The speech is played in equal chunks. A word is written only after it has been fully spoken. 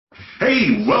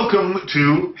Hey, welcome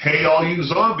to Hey All You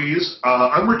Zombies.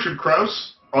 I'm Richard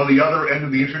Krause. On the other end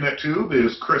of the internet tube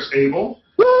is Chris Abel.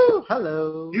 Woo!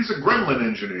 Hello. He's a gremlin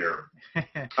engineer.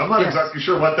 I'm not Yes. exactly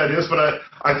sure what that is, but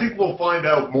I think we'll find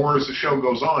out more as the show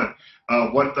goes on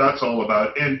what that's all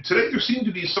about. And today there seemed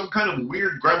to be some kind of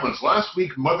weird gremlins. Last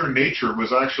week, Mother Nature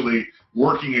was actually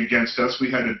working against us.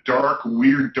 We had a dark,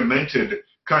 weird, demented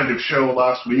kind of show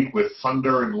last week with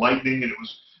thunder and lightning, and it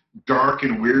was dark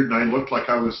and weird, and I looked like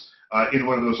I was in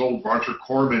one of those old Roger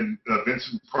Corman,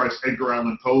 Vincent Price, Edgar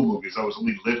Allan Poe movies. I was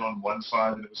only lit on one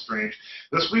side, and it was strange.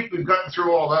 This week, we've gotten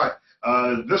through all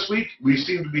that. This week, we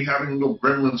seem to be having little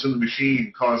gremlins in the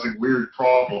machine causing weird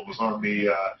problems on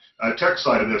the tech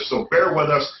side of this. So bear with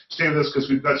us, stay with us, because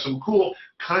we've got some cool,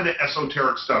 kind of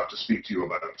esoteric stuff to speak to you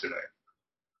about today.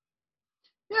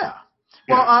 Yeah.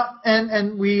 Well,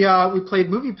 and we played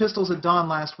Movie Pistols at Dawn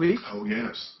last week. Oh,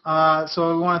 yes.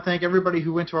 So we want to thank everybody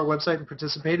who went to our website and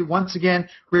participated. Once again,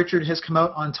 Richard has come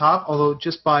out on top, although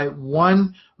just by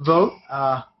one vote,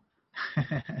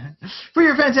 for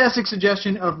your fantastic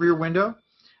suggestion of Rear Window.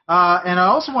 And I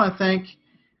also want to thank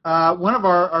one of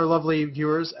our lovely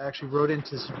viewers actually wrote in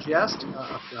to suggest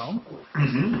a film.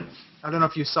 Mm-hmm. I don't know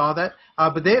if you saw that,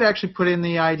 but they had actually put in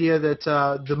the idea that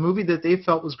the movie that they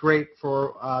felt was great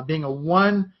for being a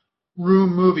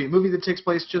one-room movie, a movie that takes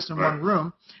place just in one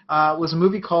room, was a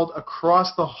movie called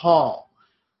Across the Hall,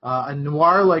 a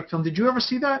noir-like film. Did you ever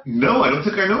see that? No, I don't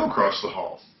think I know Across the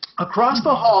Hall. Across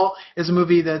the Hall is a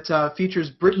movie that features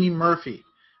Brittany Murphy.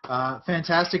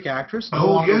 Fantastic actress.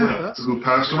 Oh, yeah, who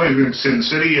passed away in Sin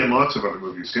City and lots of other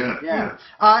movies, yeah.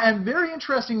 And very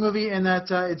interesting movie in that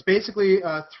it's basically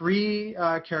three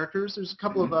characters. There's a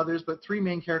couple of others, but three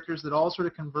main characters that all sort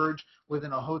of converge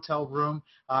within a hotel room.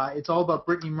 It's all about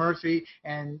Brittany Murphy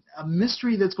and a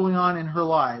mystery that's going on in her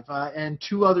life, and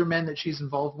two other men that she's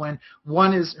involved with.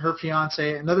 One is her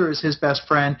fiancé, another is his best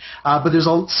friend, but there's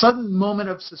a sudden moment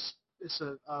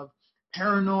of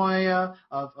paranoia,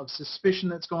 of suspicion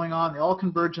that's going on. They all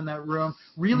converge in that room.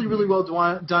 Really, really well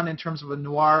done in terms of a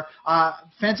noir.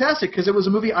 Fantastic, because it was a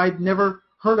movie I'd never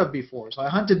heard of before. So I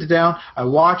hunted it down. I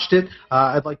watched it.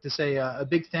 I'd like to say a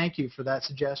big thank you for that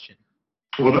suggestion.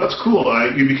 Well, that's cool,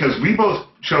 because we both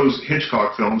chose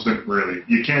Hitchcock films, and really,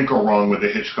 you can't go wrong with a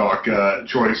Hitchcock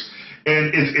choice.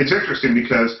 And it's interesting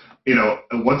because,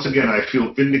 once again, I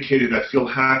feel vindicated, I feel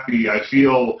happy, I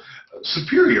feel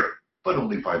superior, but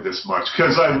only by this much,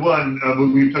 because I won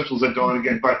Movie Pistols at Dawn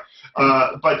again. But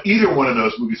either one of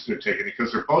those movies could have taken it,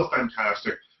 because they're both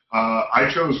fantastic.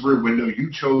 I chose Rear Window, you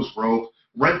chose Rope.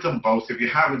 Rent them both. If you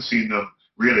haven't seen them,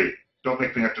 really, don't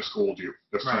make me have to scold you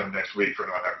this time next week for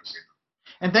not having seen them.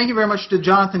 And thank you very much to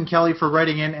Jonathan Kelly for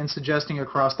writing in and suggesting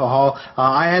Across the Hall.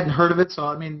 I hadn't heard of it,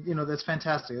 so, that's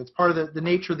fantastic. It's part of the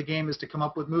nature of the game is to come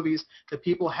up with movies that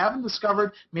people haven't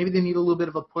discovered. Maybe they need a little bit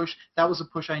of a push. That was a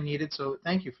push I needed, so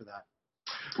thank you for that.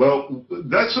 Well,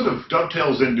 that sort of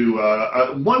dovetails into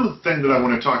one thing that I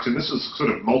want to talk to, and this is sort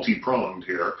of multi-pronged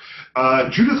here.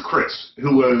 Judith Crist,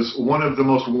 who was one of the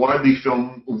most widely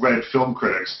read film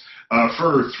critics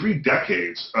for 3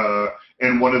 decades,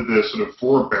 and one of the sort of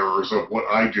forebearers of what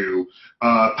I do,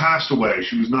 passed away.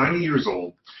 She was 90 years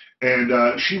old,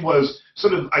 and she was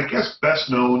sort of, I guess, best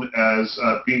known as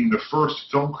being the first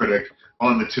film critic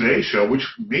on the Today Show, which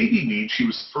maybe means she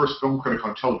was the first film critic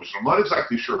on television. I'm not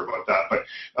exactly sure about that, but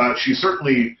she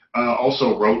certainly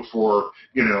also wrote for,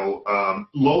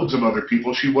 loads of other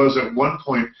people. She was at one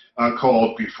point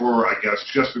called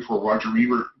just before Roger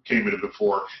Ebert came into the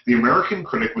fore, the American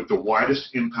critic with the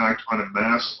widest impact on a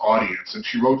mass audience. And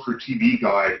she wrote for TV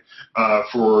Guide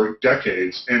for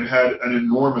decades and had an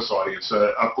enormous audience,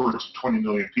 upwards of 20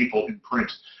 million people in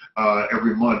print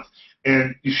every month.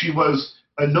 And she was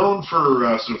known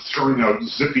for sort of throwing out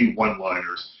zippy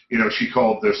one-liners. She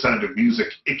called The Sound of Music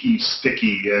icky,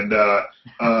 sticky, and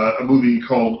a movie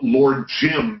called Lord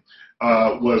Jim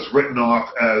was written off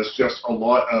as just a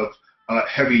lot of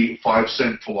heavy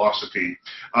 5-cent philosophy.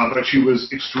 But she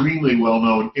was extremely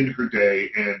well-known in her day,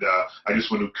 and I just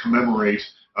want to commemorate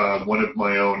one of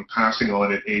my own passing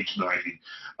on at age 90.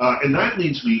 And that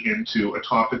leads me into a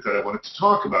topic that I wanted to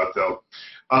talk about, though.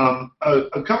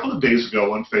 A couple of days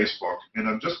ago on Facebook, and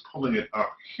I'm just pulling it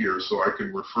up here so I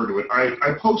can refer to it,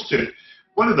 I posted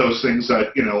one of those things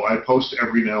that, I post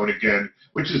every now and again,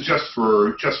 which is just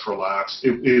for laughs.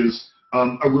 It is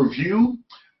a review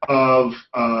of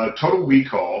Total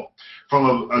Recall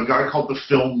from a guy called The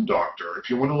Film Doctor. If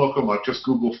you want to look him up, just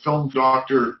Google Film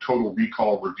Doctor Total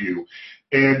Recall Review.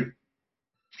 And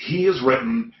he has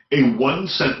written a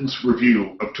one-sentence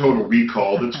review of Total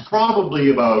Recall that's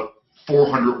probably about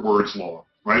 400 words long.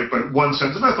 right? But one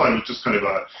sense, and I thought it was just kind of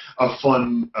a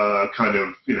fun kind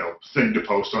of, thing to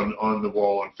post on the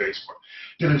wall on Facebook.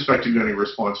 Didn't expect to get any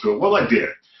response to it. Well, I did.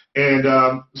 And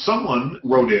someone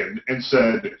wrote in and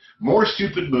said, more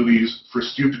stupid movies for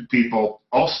stupid people.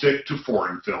 I'll stick to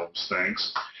foreign films,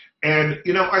 thanks. And,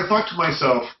 I thought to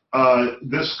myself,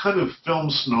 this kind of film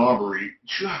snobbery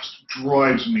just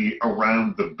drives me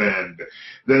around the bend.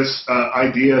 This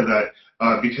idea that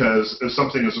because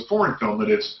something is a foreign film, that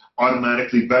it's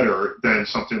automatically better than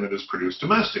something that is produced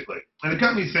domestically. And it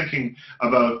got me thinking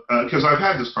about, because I've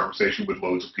had this conversation with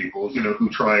loads of people, who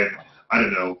try and, I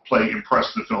don't know,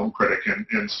 impress the film critic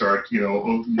and start,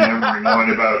 yammering on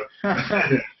about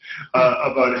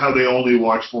about how they only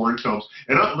watch foreign films.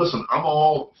 And listen, I'm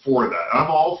all for that. I'm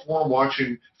all for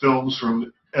watching films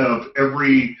of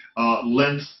every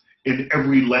length, in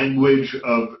every language,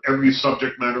 of every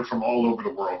subject matter from all over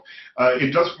the world.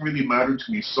 It doesn't really matter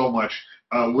to me so much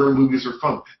where movies are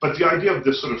from. But the idea of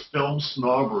this sort of film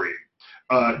snobbery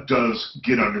does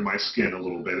get under my skin a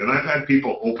little bit. And I've had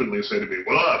people openly say to me,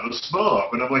 well, I'm a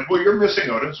snob. And I'm like, well, you're missing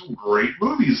out on some great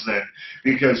movies then,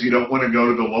 because you don't want to go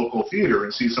to the local theater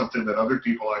and see something that other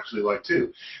people actually like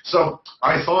too. So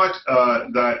I thought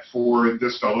that for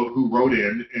this fellow who wrote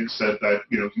in and said that,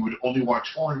 he would only watch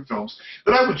foreign films,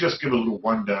 that I would just give a little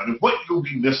rundown of what you'll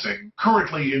be missing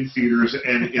currently in theaters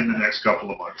and in the next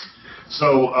couple of months.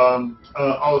 So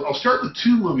I'll start with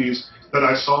two movies that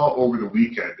I saw over the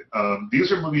weekend.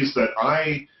 These are movies that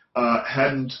I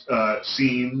hadn't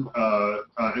seen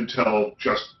until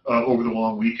just over the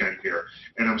long weekend here.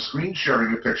 And I'm screen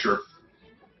sharing a picture.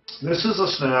 This is a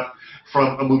snap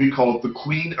from a movie called The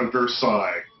Queen of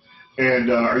Versailles. And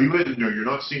are you in? No, you're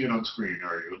not seeing it on screen,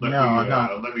 are you?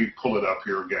 Let me pull it up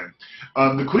here again.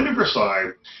 The Queen of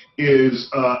Versailles is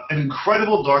an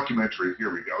incredible documentary.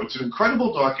 Here we go. It's an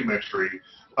incredible documentary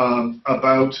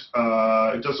about,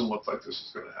 it doesn't look like this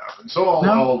is going to happen.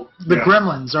 So the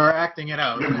Gremlins are acting it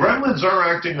out. The Gremlins are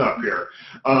acting up here.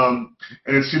 And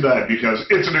it's too bad because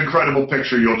it's an incredible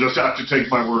picture. You'll just have to take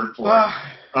my word for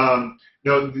it.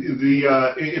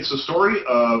 It's a story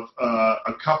of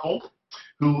a couple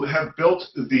who have built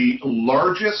the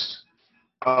largest,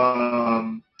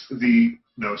 I'm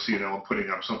putting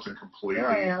up something completely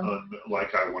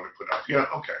unlike I want to put up. Yeah,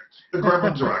 okay. The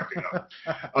Gremlins are acting up.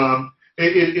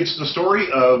 It's the story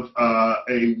of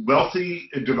a wealthy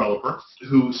developer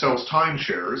who sells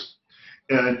timeshares,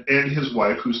 and his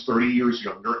wife, who's 30 years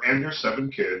younger, and their 7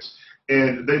 kids,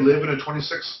 and they live in a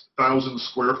 26,000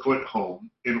 square foot home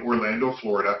in Orlando,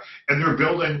 Florida, and they're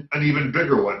building an even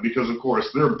bigger one because, of course,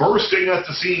 they're bursting at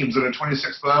the seams in a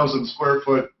 26,000 square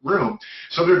foot room.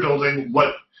 So they're building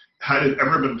what, had it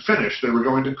ever been finished, they were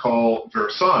going to call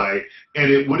Versailles, and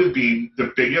it would have been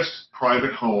the biggest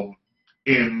private home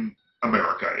in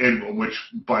America, and which,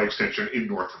 by extension, in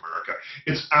North America.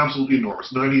 It's absolutely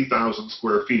enormous, 90,000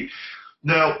 square feet.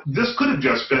 Now, this could have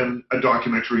just been a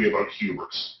documentary about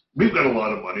hubris. We've got a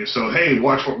lot of money, so hey,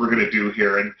 watch what we're going to do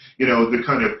here. And, the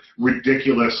kind of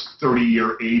ridiculous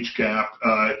 30-year age gap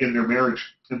in their marriage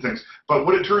and things. But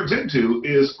what it turns into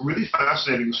is a really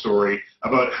fascinating story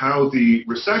about how the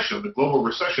recession, the global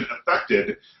recession,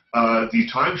 affected the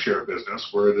timeshare business,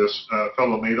 where this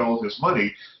fellow made all his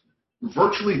money,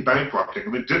 virtually bankrupting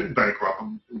him. It didn't bankrupt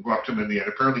him in the end.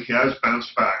 Apparently he has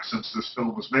bounced back since this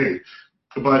film was made.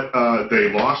 But they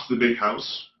lost the big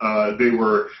house. They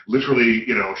were literally,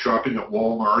 shopping at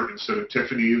Walmart instead of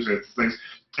Tiffany's and things.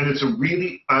 And it's a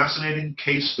really fascinating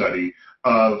case study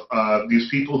of these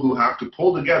people who have to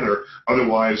pull together,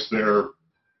 otherwise their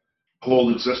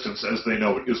whole existence as they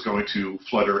know it is going to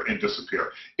flutter and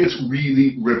disappear. It's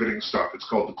really riveting stuff. It's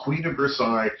called The Queen of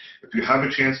Versailles. If you have a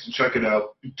chance to check it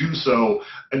out, do so.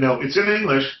 And now, it's in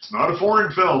English. It's not a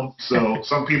foreign film, so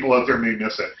some people out there may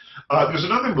miss it. There's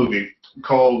another movie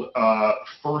called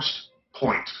First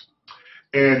Point,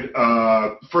 and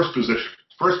First Position.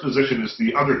 First Position is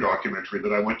the other documentary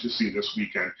that I went to see this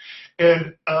weekend.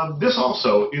 And this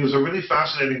also is a really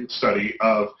fascinating study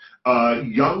of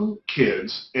young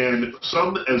kids, and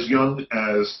some as young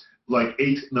as like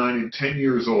 8, 9, and 10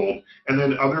 years old, and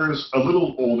then others a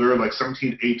little older, like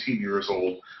 17, 18 years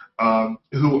old,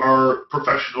 who are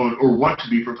professional or want to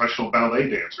be professional ballet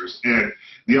dancers. And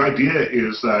the idea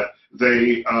is that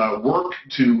they work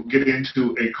to get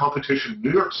into a competition in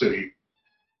New York City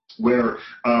where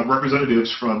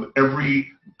representatives from every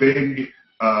big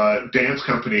dance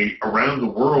company around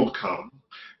the world come,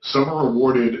 Some are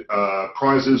awarded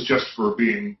prizes just for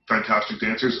being fantastic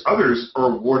dancers. Others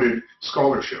are awarded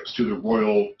scholarships to the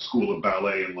Royal School of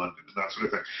Ballet in London and that sort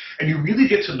of thing. And you really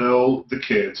get to know the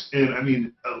kids. And I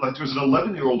mean, like there's an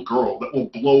 11-year-old girl that will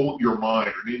blow your mind.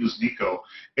 Her name is Nico.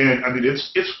 And I mean,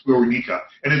 it's Nika.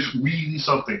 And it's really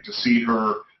something to see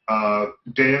her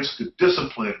dance, the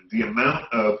discipline, the amount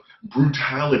of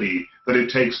brutality that it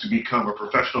takes to become a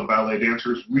professional ballet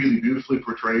dancer is really beautifully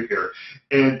portrayed here.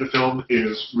 And the film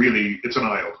is really, it's an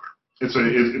eye-opener. It's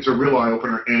a real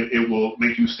eye-opener, and it will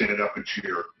make you stand up and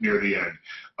cheer near the end.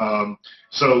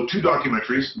 So 2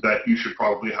 documentaries that you should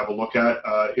probably have a look at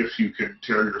if you can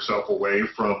tear yourself away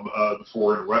from the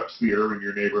foreign rep theater in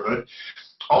your neighborhood.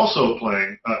 Also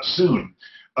playing soon,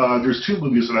 there's 2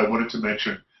 movies that I wanted to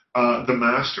mention. The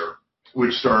Master,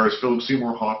 which stars Philip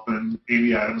Seymour Hoffman,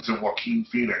 Amy Adams, and Joaquin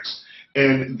Phoenix.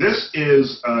 And this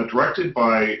is directed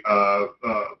by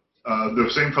the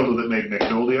same fellow that made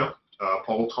Magnolia,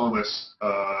 Paul Thomas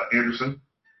Anderson.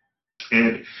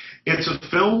 And it's a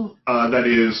film that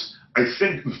is, I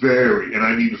think, very, and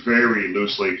I mean very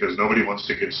loosely because nobody wants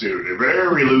to get sued,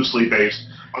 very loosely based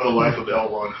on the life of L.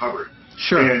 Ron Hubbard.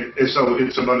 Sure. And so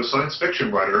it's about a science fiction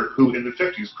writer who in the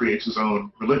 50s creates his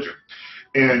own religion.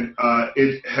 And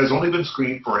it has only been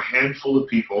screened for a handful of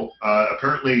people.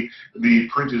 Apparently, the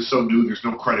print is so new, there's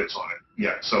no credits on it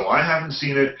yet. So I haven't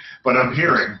seen it, but I'm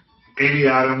hearing Amy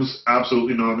Adams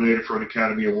absolutely nominated for an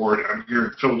Academy Award. I'm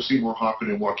hearing Philip Seymour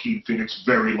Hoffman and Joaquin Phoenix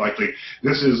very likely.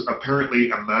 This is apparently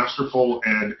a masterful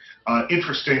and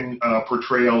interesting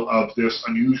portrayal of this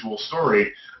unusual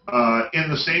story in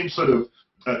the same sort of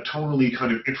tonally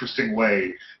kind of interesting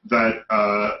way that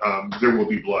There Will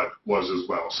Be Blood was as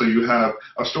well. So you have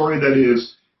a story that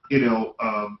is,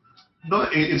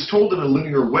 it's told in a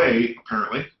linear way,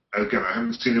 apparently. Again, I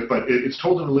haven't seen it, but it's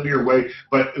told in a linear way,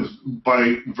 but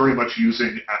by very much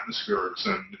using atmospherics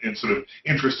and sort of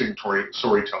interesting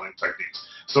storytelling techniques.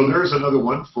 So there's another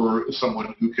one for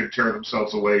someone who can tear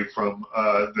themselves away from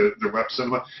the rep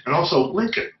cinema. And also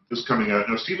Lincoln is coming out.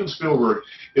 Now, Steven Spielberg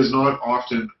is not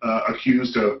often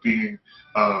accused of being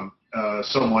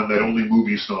someone that only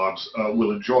movie snobs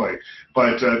will enjoy,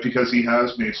 but because he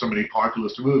has made so many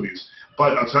populist movies.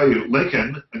 But I'll tell you,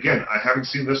 Lincoln, again, I haven't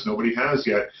seen this, nobody has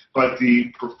yet, but the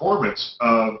performance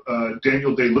of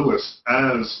Daniel Day-Lewis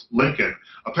as Lincoln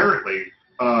apparently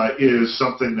is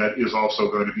something that is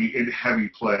also going to be in heavy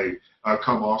play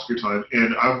come Oscar time,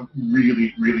 and I'm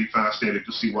really, really fascinated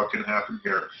to see what can happen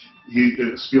here.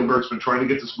 Spielberg's been trying to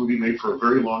get this movie made for a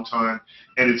very long time,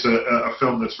 and it's a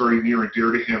film that's very near and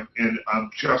dear to him, and I'm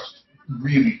just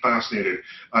really fascinated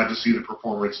to see the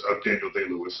performance of Daniel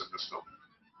Day-Lewis in this film.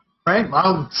 Right.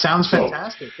 Wow. Sounds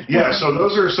fantastic. Yeah. So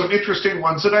those are some interesting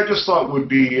ones that I just thought would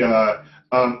be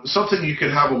something you could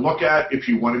have a look at if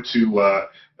you wanted to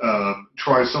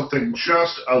try something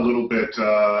just a little bit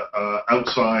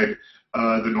outside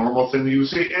the normal thing that you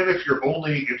see. And if you're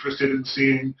only interested in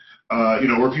seeing,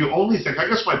 or if you only think, I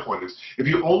guess my point is, if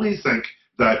you only think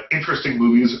that interesting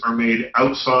movies are made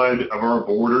outside of our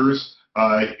borders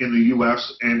in the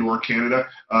U.S. and or Canada,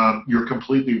 you're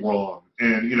completely wrong.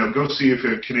 And, go see, if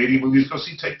you have Canadian movies, go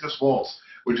see Take This Waltz,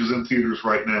 which is in theaters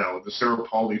right now, the Sarah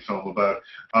Polley film about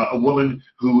a woman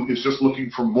who is just looking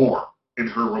for more in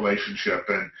her relationship.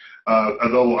 And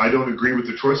although I don't agree with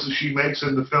the choices she makes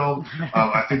in the film,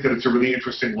 I think that it's a really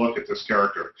interesting look at this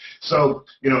character. So,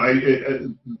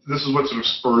 this is what sort of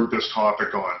spurred this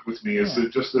topic on with me, is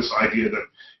that just this idea that,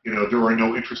 there are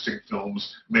no interesting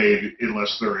films made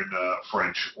unless they're in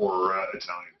French or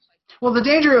Italian. Well, the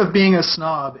danger of being a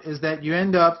snob is that you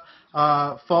end up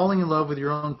falling in love with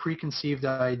your own preconceived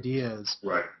ideas,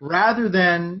 right, rather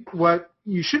than what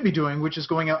you should be doing, which is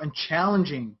going out and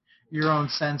challenging your own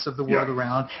sense of the world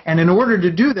around. And in order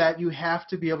to do that, you have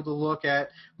to be able to look at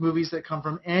movies that come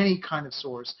from any kind of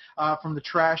source, from the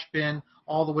trash bin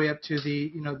all the way up to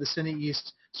the, the Cine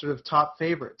East sort of top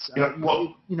favorites.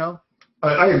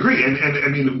 I agree, and I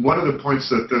mean, one of the points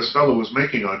that this fellow was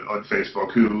making on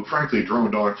Facebook, who frankly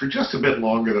droned on for just a bit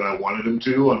longer than I wanted him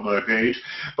to on my page,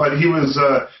 but he was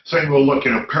saying, well, look,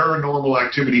 Paranormal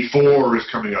Activity 4 is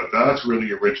coming out. That's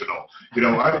really original.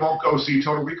 I won't go see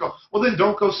Total Recall. Well, then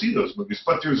don't go see those movies.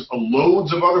 But there's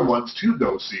loads of other ones to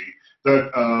go see that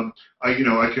I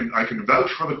can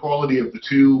vouch for the quality of the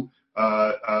 2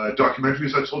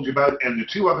 documentaries I told you about, and the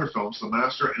 2 other films, The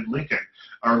Master and Lincoln,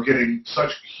 are getting such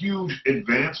huge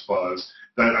advance buzz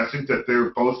that I think that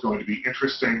they're both going to be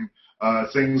interesting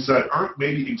things that aren't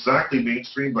maybe exactly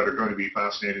mainstream, but are going to be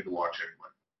fascinating to watch anyway.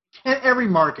 And every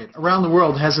market around the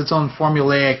world has its own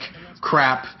formulaic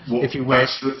crap, Well, if you wish.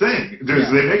 that's the thing.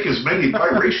 They make as many, by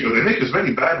ratio, they make as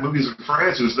many bad movies in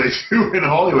France as they do in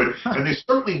Hollywood, and they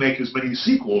certainly make as many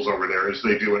sequels over there as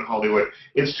they do in Hollywood.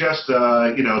 It's just,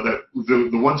 that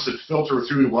the ones that filter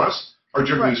through to us are,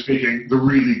 generally speaking, the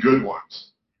really good ones.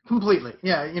 Completely,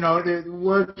 yeah.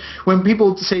 When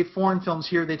people say foreign films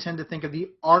here, they tend to think of the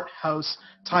art house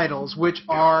titles, which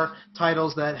are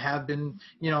titles that have been,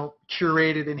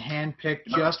 curated and handpicked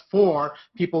just for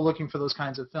people looking for those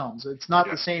kinds of films. It's not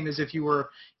the same as if you were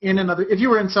in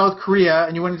South Korea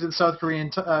and you went into the South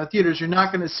Korean theaters, you're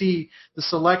not going to see the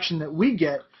selection that we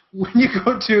get when you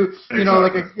go to,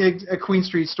 like a Queen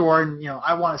Street store and,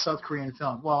 I want a South Korean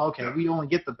film. Well, okay, we only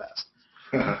get the best.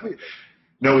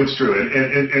 No, it's true,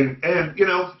 and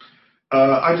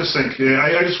I just think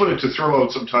I just wanted to throw out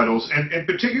some titles, and in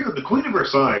particular, The Queen of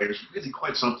Versailles is really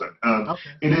quite something.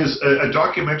 It is a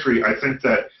documentary, I think,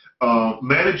 that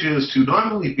manages to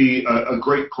not only be a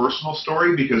great personal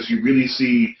story because you really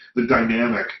see the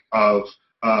dynamic of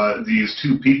these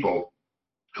two people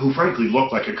who frankly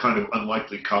look like a kind of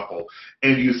unlikely couple.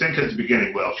 And you think at the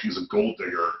beginning, well, she's a gold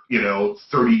digger,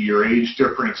 30-year age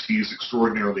difference, he's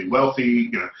extraordinarily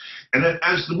wealthy, And then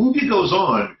as the movie goes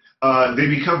on, they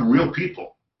become real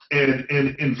people. And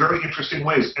in very interesting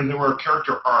ways. And there are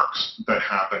character arcs that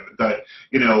happen that,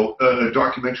 a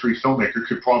documentary filmmaker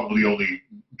could probably only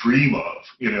dream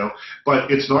of, But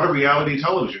it's not a reality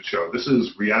television show. This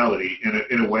is reality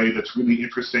in a way that's really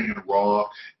interesting and raw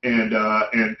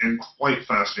and quite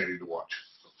fascinating to watch.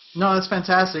 No, that's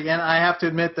fantastic. And I have to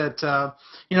admit that,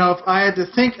 if I had to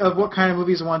think of what kind of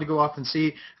movies I wanted to go off and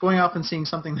see, going off and seeing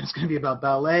something that's going to be about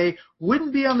ballet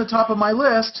wouldn't be on the top of my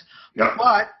list. Yeah.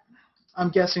 But I'm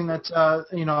guessing that, well,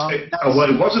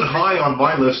 it wasn't high on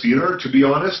my list either, to be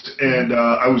honest, and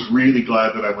I was really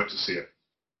glad that I went to see it.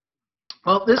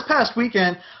 Well, this past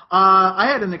weekend, I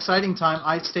had an exciting time.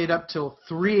 I stayed up till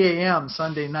 3 a.m.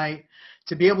 Sunday night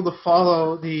to be able to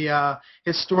follow the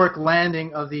historic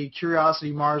landing of the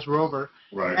Curiosity Mars rover.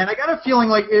 Right. And I got a feeling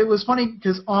like it was funny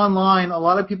because online, a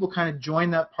lot of people kind of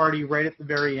joined that party right at the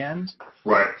very end.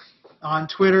 Right. On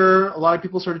Twitter, a lot of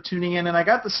people started tuning in, and I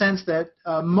got the sense that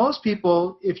most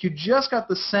people, if you just got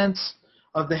the sense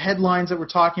of the headlines that we're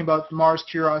talking about the Mars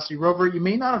Curiosity rover, you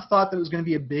may not have thought that it was going to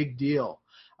be a big deal.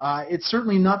 It's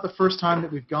certainly not the first time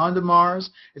that we've gone to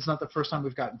Mars. It's not the first time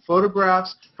we've gotten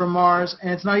photographs from Mars, and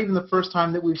it's not even the first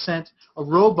time that we've sent a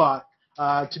robot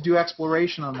to do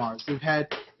exploration on Mars. We've had,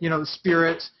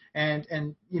 Spirit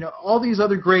and all these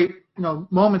other great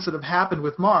moments that have happened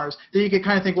with Mars that you could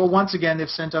kind of think, well, once again, they've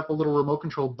sent up a little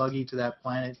remote-controlled buggy to that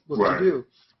planet. What to do?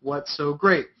 What's so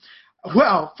great?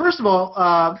 Well, first of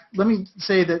all, let me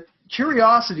say that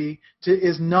Curiosity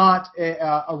is not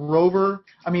a rover.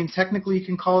 I mean, technically you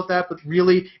can call it that, but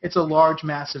really it's a large,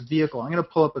 massive vehicle. I'm going to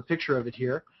pull up a picture of it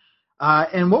here.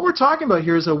 And what we're talking about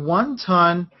here is a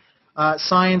 1-ton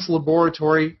science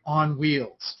laboratory on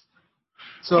wheels.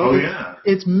 So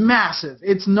it's massive.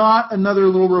 It's not another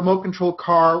little remote-controlled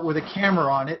car with a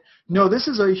camera on it. No, this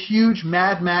is a huge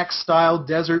Mad Max-style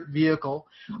desert vehicle.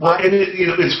 Well, and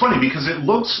it's funny because it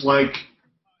looks like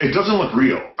it doesn't look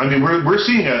real. I mean, we're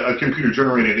seeing a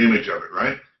computer-generated image of it,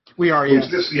 right? We are, yes.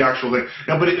 Is this the actual thing?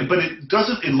 No, but it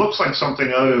doesn't. It looks like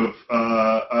something out of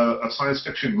a science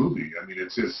fiction movie. I mean,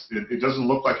 it doesn't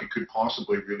look like it could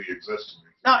possibly really exist.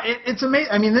 No, it's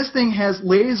amazing. I mean, this thing has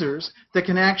lasers that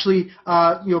can actually,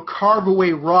 carve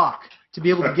away rock to be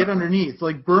able to get underneath,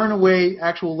 like burn away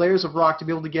actual layers of rock to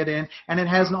be able to get in, and it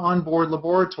has an onboard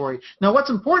laboratory. Now, what's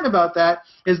important about that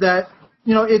is that,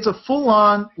 it's a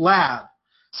full-on lab.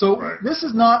 So this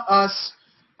is not us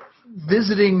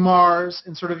visiting Mars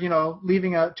and sort of,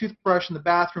 leaving a toothbrush in the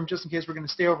bathroom just in case we're going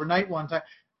to stay overnight one time.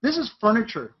 This is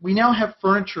furniture. We now have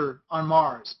furniture on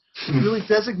Mars. It really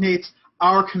designates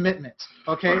our commitment,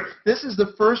 okay? This is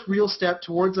the first real step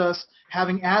towards us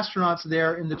having astronauts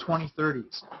there in the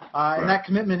 2030s. And that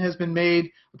commitment has been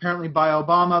made apparently by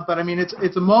Obama, but I mean,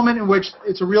 it's a moment in which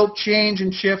it's a real change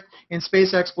and shift in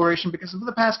space exploration because for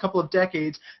the past couple of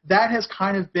decades, that has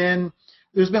kind of been,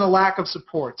 there's been a lack of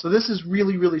support. So this is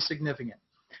really, really significant.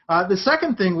 The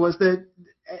second thing was that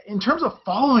in terms of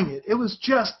following it, it was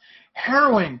just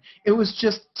harrowing. It was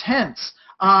just tense.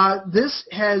 This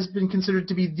has been considered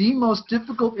to be the most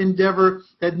difficult endeavor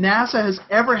that NASA has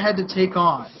ever had to take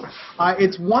on.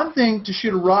 It's one thing to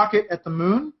shoot a rocket at the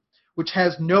moon, which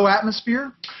has no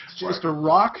atmosphere. It's just a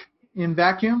rock in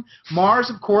vacuum.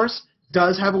 Mars, of course,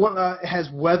 does have has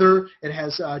weather. It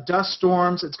has dust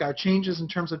storms. It's got changes in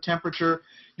terms of temperature.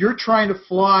 You're trying to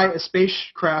fly a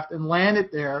spacecraft and land it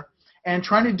there, and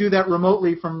trying to do that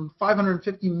remotely from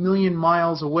 550 million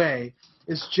miles away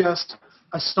is just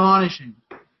astonishing.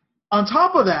 On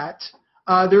top of that,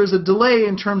 there's a delay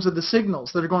in terms of the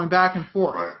signals that are going back and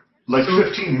forth. Right. Like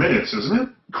 15 minutes, isn't it?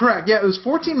 Correct. Yeah, it was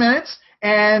 14 minutes,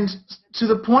 and to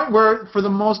the point where for the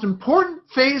most important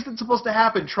phase that's supposed to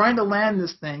happen, trying to land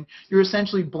this thing, you're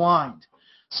essentially blind.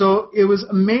 So it was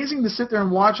amazing to sit there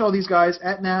and watch all these guys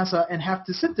at NASA and have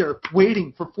to sit there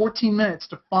waiting for 14 minutes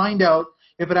to find out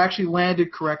if it actually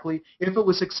landed correctly, if it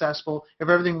was successful, if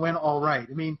everything went all right.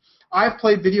 I mean, I've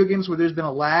played video games where there's been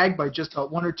a lag by just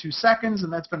 1 or 2 seconds,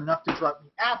 and that's been enough to drive me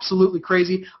absolutely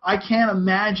crazy. I can't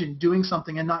imagine doing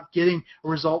something and not getting a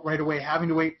result right away, having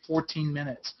to wait 14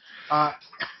 minutes.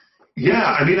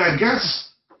 Yeah, I mean, I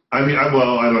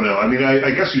don't know. I mean,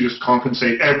 I guess you just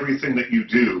compensate everything that you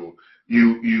do.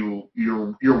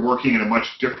 You're working at a much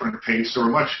different pace,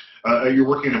 or you're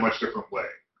working in a much different way.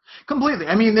 Completely.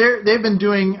 I mean, they've been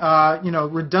doing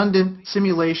redundant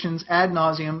simulations ad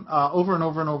nauseum over and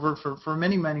over and over for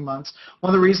many, many months.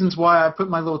 One of the reasons why I put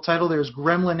my little title there is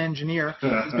Gremlin Engineer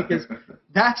is because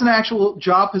that's an actual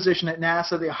job position at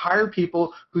NASA. They hire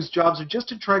people whose jobs are just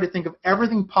to try to think of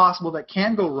everything possible that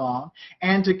can go wrong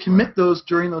and to commit those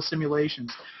during those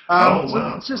simulations. So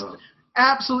it's just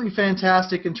absolutely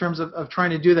fantastic in terms of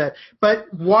trying to do that.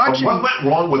 But watching... What went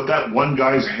wrong with that one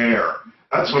guy's hair?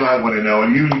 That's what I want to know,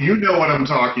 and you know what I'm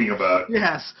talking about.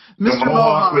 Yes. Mr. The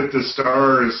Mohawk with the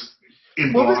stars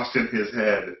embossed in his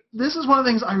head. This is one of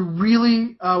the things I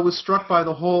really was struck by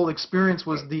the whole experience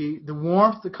was the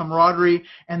warmth, the camaraderie,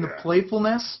 and the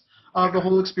playfulness of the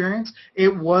whole experience.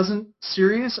 It wasn't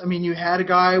serious. I mean, you had a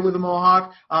guy with a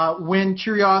mohawk. When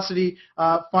Curiosity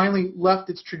finally left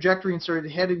its trajectory and started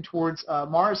heading towards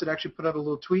Mars, it actually put out a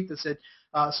little tweet that said,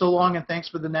 "So long and thanks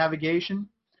for the navigation,"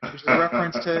 which is a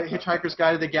reference to Hitchhiker's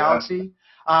Guide to the Galaxy.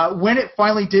 When it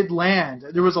finally did land,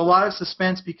 there was a lot of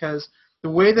suspense because the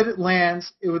way that it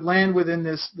lands, it would land within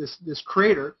this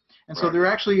crater. And so there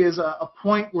actually is a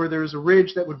point where there's a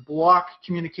ridge that would block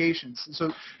communications.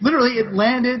 So literally it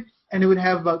landed, and it would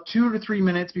have about 2 to 3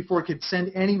 minutes before it could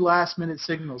send any last-minute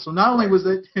signal. So not only was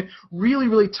it really,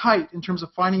 really tight in terms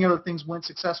of finding out if things went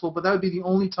successful, but that would be the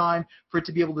only time for it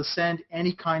to be able to send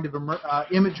any kind of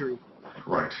imagery.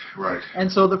 Right.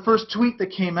 And so the first tweet that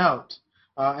came out,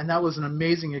 and that was an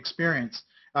amazing experience,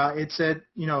 it said,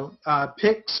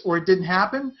 pics or it didn't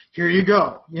happen, here you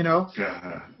go,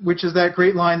 which is that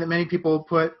great line that many people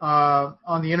put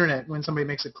on the internet when somebody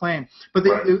makes a claim. But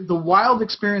the wild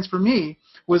experience for me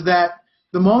was that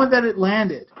the moment that it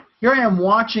landed, here I am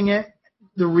watching it,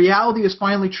 the reality is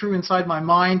finally true inside my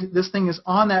mind. This thing is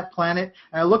on that planet,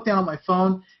 and I look down at my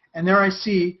phone, and there I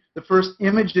see the first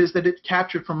images that it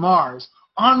captured from Mars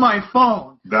on my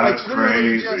phone. That's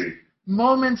crazy. Just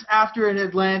moments after it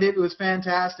had landed, it was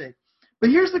fantastic. But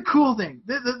here's the cool thing.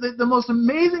 The most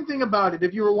amazing thing about it,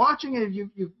 if you were watching it, if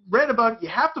you've read about it, you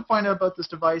have to find out about this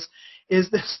device, is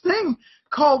this thing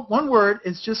called, one word,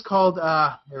 it's just called,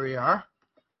 here we are,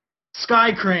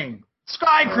 Sky Crane.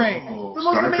 Sky Crane. The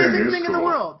most amazing thing in the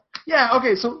world. Yeah,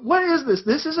 okay, so what is this?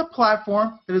 This is a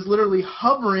platform that is literally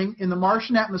hovering in the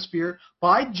Martian atmosphere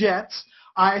by jets.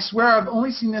 I swear I've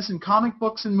only seen this in comic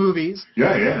books and movies.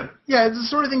 Yeah. Yeah, it's the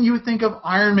sort of thing you would think of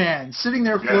Iron Man, sitting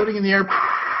there floating in the air.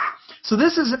 So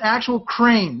this is an actual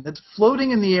crane that's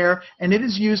floating in the air, and it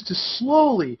is used to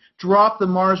slowly drop the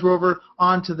Mars rover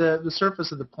onto the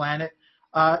surface of the planet.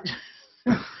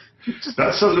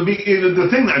 That's so the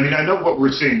thing. I mean, I know what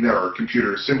we're seeing there are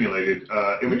computer simulated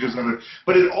images of it,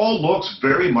 but it all looks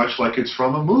very much like it's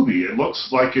from a movie. It looks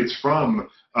like it's from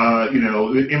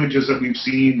the images that we've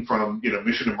seen from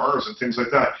Mission to Mars and things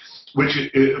like that, which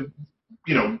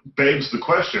begs the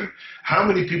question: how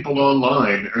many people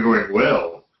online are going,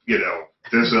 well,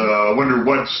 there's I wonder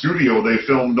what studio they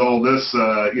filmed all this,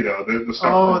 the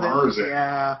stuff on Mars in.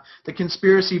 Yeah, the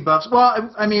conspiracy buffs.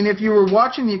 Well, I mean, if you were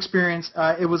watching the experience,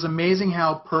 it was amazing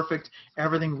how perfect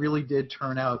everything really did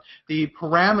turn out. The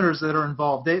parameters that are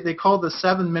involved, they call the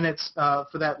 7 minutes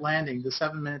for that landing, the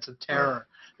 7 minutes of terror,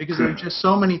 because there are just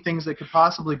so many things that could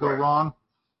possibly go wrong.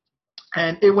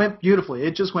 And it went beautifully.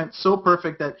 It just went so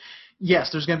perfect that, yes,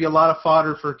 there's going to be a lot of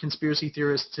fodder for conspiracy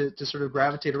theorists to sort of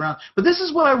gravitate around. But this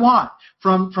is what I want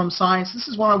from science. This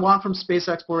is what I want from space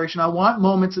exploration. I want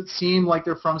moments that seem like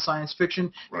they're from science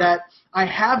fiction, that I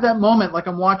have that moment like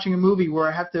I'm watching a movie where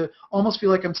I have to almost feel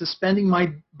like I'm suspending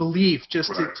my belief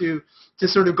just to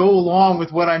sort of go along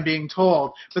with what I'm being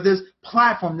told. But this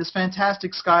platform, this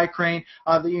fantastic Sky Crane,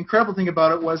 the incredible thing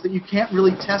about it was that you can't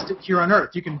really test it here on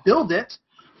Earth. You can build it,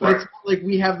 but it's not like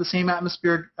we have the same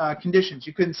atmospheric conditions.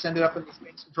 You couldn't send it up into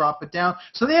space and drop it down.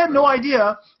 So they had no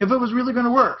idea if it was really going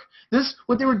to work.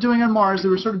 What they were doing on Mars, they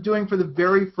were sort of doing for the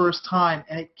very first time,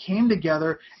 and it came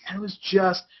together, and it was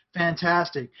just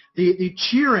fantastic. The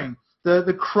cheering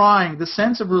the crying, the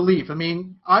sense of relief. I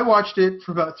mean, I watched it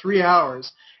for about 3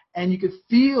 hours, and you could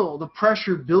feel the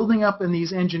pressure building up in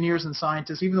these engineers and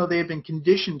scientists, even though they had been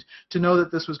conditioned to know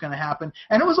that this was going to happen.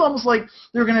 And it was almost like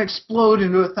they were going to explode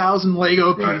into 1,000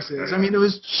 Lego pieces. I mean, it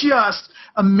was just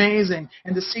amazing.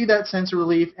 And to see that sense of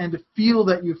relief and to feel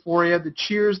that euphoria, the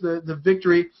cheers, the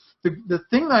victory, the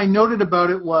thing that I noted about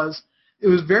it was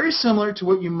very similar to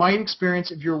what you might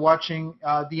experience if you're watching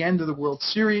the end of the World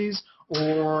Series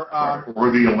or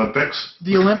the Olympics.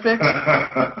 The Olympics,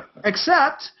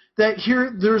 except that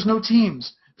here there's no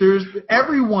teams.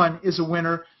 Everyone is a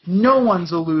winner. No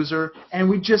one's a loser, and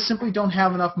we just simply don't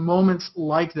have enough moments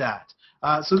like that.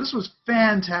 So this was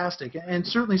fantastic, and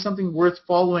certainly something worth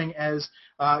following as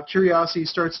Curiosity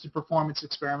starts to perform its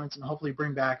experiments and hopefully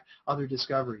bring back other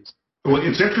discoveries. Well,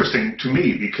 it's interesting to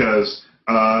me because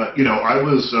I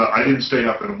didn't stay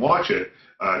up and watch it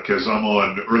because I'm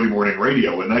on early morning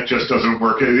radio, and that just doesn't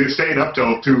work. Staying up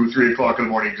till 2, 3 o'clock in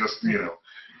the morning, just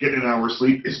getting an hour's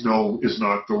sleep is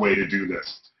not the way to do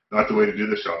this. Not the way to do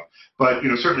the show. But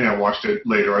certainly I watched it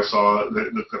later. I saw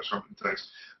the clips from it and things.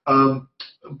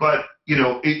 But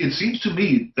it seems to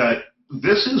me that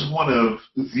this is one of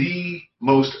the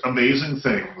most amazing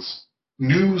things,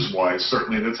 news-wise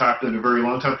certainly, that's happened in a very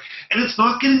long time. And it's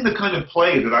not getting the kind of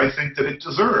play that I think that it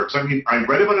deserves. I mean, I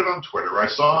read about it on Twitter. I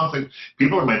saw things,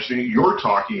 people are mentioning it, you're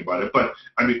talking about it, but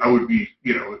I mean, I would be,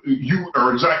 you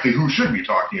are exactly who should be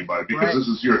talking about it because right. This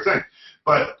is your thing.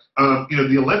 But,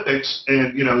 the Olympics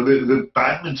and, the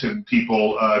badminton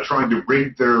people trying to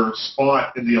rig their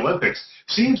spot in the Olympics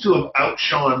seems to have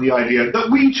outshone the idea that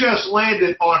we just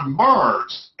landed on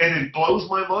Mars, and it blows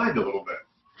my mind a little bit.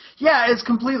 Yeah, it's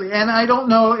completely. And I don't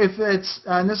know if it's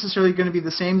necessarily going to be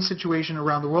the same situation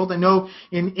around the world. I know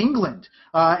in England,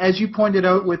 as you pointed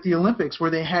out with the Olympics,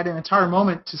 where they had an entire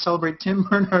moment to celebrate Tim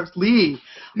Berners-Lee,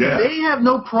 they have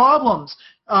no problems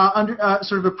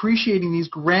sort of appreciating these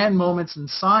grand moments in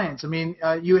science. I mean,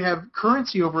 you have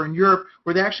currency over in Europe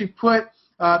where they actually put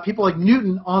people like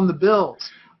Newton on the bills.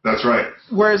 That's right.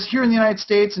 Whereas here in the United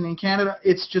States and in Canada,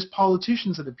 it's just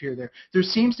politicians that appear there. There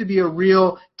seems to be a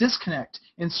real disconnect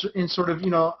in sort of,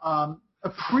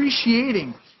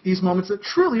 appreciating these moments that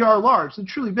truly are large and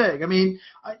truly big. I mean,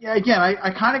 I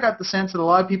kind of got the sense that a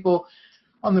lot of people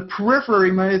on the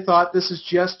periphery might have thought this is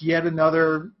just yet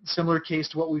another similar case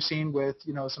to what we've seen with,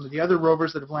 some of the other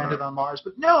rovers that have landed on Mars.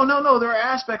 But no, there are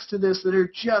aspects to this that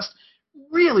are just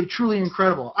really, truly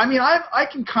incredible. I mean, I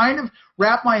can kind of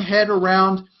wrap my head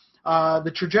around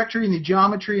the trajectory and the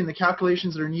geometry and the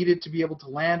calculations that are needed to be able to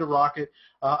land a rocket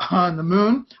on the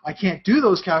moon. I can't do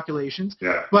those calculations,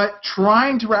 but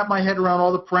trying to wrap my head around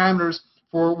all the parameters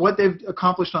for what they've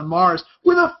accomplished on Mars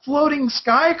with a floating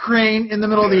sky crane in the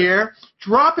middle of the air,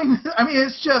 dropping, I mean,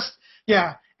 it's just,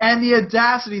 And the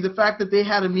audacity, the fact that they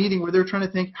had a meeting where they're trying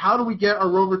to think, how do we get our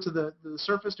rover to the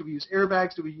surface? Do we use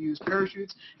airbags? Do we use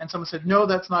parachutes? And someone said, no,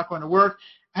 that's not going to work.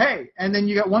 Hey, and then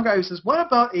you got one guy who says, what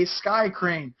about a sky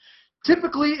crane?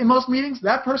 Typically, in most meetings,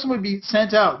 that person would be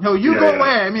sent out. No, you go away.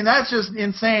 I mean, that's just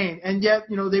insane. And yet,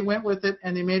 they went with it,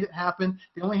 and they made it happen.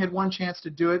 They only had one chance to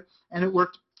do it, and it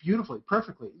worked beautifully,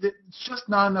 perfectly. It's just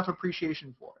not enough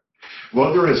appreciation for it.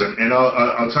 Well, there isn't, and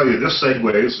I'll tell you, this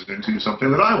segues into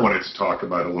something that I wanted to talk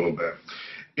about a little bit,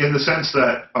 in the sense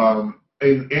that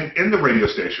in the radio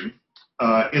station,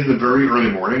 in the very early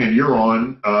morning, and you're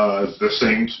on the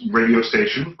same radio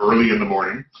station early in the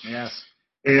morning. Yes.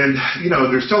 And,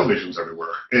 there's televisions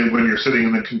everywhere. And when you're sitting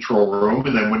in the control room,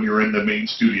 and then when you're in the main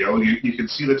studio, you can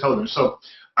see the television. So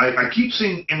I keep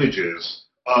seeing images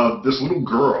of this little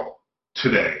girl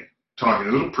today talking,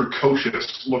 a little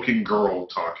precocious-looking girl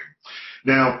talking.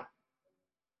 Now,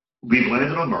 we've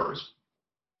landed on Mars.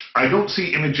 I don't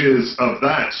see images of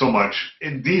that so much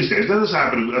in these days. Now, this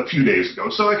happened a few days ago,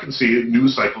 so I can see it.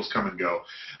 News cycles come and go.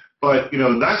 But,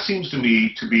 that seems to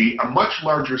me to be a much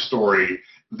larger story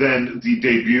than the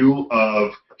debut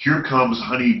of Here Comes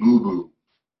Honey Boo Boo,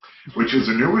 which is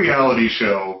a new reality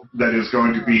show that is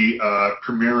going to be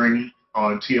premiering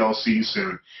on TLC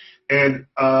soon. And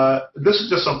this is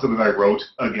just something that I wrote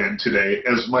again today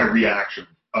as my reaction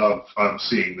of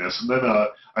seeing this. And then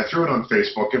I threw it on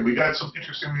Facebook, and we got some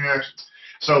interesting reactions.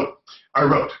 So I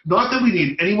wrote, not that we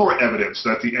need any more evidence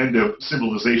that the end of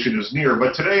civilization is near,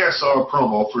 but today I saw a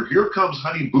promo for Here Comes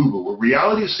Honey Boo Boo, a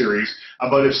reality series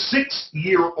about a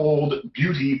 6-year-old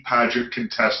beauty pageant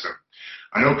contestant.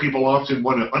 I know people often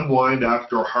want to unwind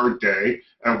after a hard day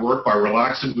at work by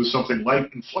relaxing with something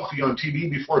light and fluffy on TV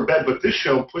before bed, but this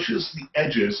show pushes the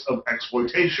edges of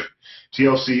exploitation.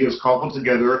 TLC has cobbled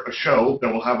together a show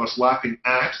that will have us laughing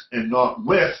at and not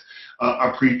with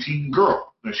a preteen girl.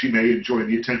 Now, she may enjoy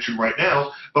the attention right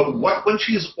now, but what when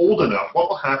she's old enough? What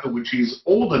will happen when she's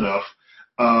old enough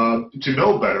to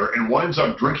know better and winds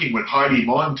up drinking with Heidi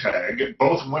Montag,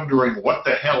 both wondering what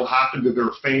the hell happened to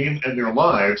their fame and their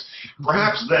lives?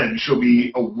 Perhaps then she'll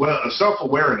be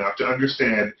self-aware enough to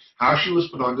understand how she was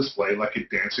put on display like a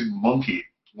dancing monkey.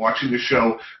 Watching the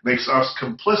show makes us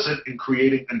complicit in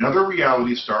creating another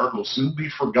reality star who will soon be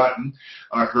forgotten.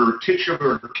 Her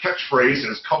titular catchphrase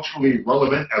is culturally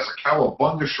relevant as a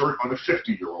cowabunga shirt on a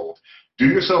 50-year-old. Do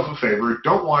yourself a favor,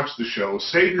 don't watch the show,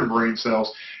 save your brain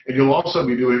cells, and you'll also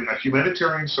be doing a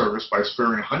humanitarian service by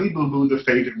sparing Honey Boo Boo the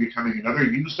fate of becoming another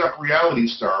used-up reality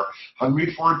star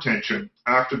hungry for attention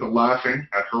after the laughing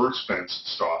at her expense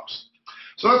stops.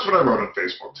 So that's what I wrote on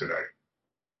Facebook today.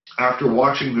 After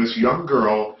watching this young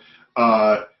girl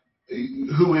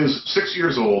who is 6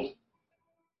 years old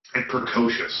and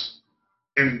precocious,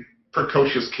 and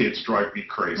precocious kids drive me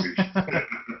crazy.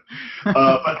 But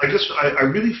I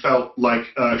really felt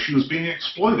like she was being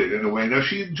exploited in a way. Now,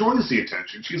 she enjoys the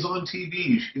attention. She's on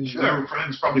TV. She can have her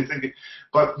friends probably thinking,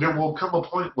 but there will come a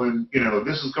point when,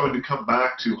 this is going to come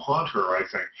back to haunt her, I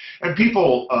think. And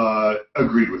people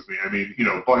agreed with me. I mean,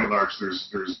 by and large,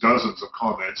 there's dozens of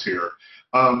comments here.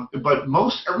 But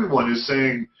most everyone is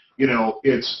saying,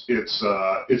 it's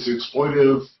exploitive. This is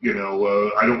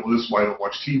why I don't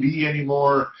watch TV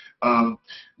anymore.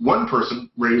 One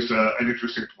person raised an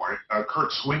interesting point.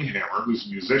 Kurt Swinghammer, who's a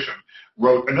musician,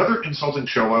 wrote, another insulting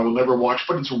show I will never watch,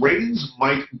 but its ratings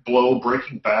might blow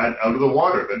Breaking Bad out of the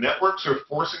water. The networks are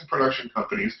forcing production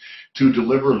companies to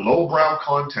deliver lowbrow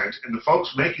content, and the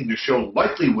folks making the show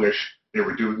likely wish they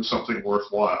were doing something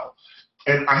worthwhile.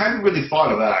 And I hadn't really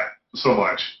thought of that so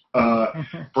much.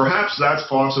 Perhaps that's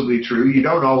possibly true. You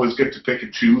don't always get to pick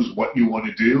and choose what you want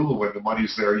to do. When the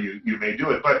money's there, you may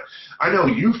do it. But I know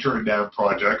you've turned down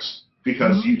projects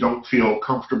because you don't feel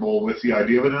comfortable with the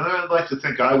idea of it, and I'd like to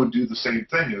think I would do the same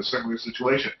thing in a similar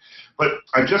situation. But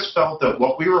I just felt that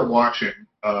what we were watching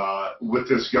with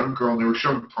this young girl, and they were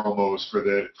showing promos for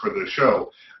the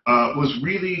show, was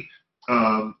really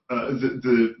the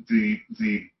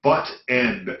butt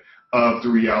end of the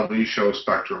reality show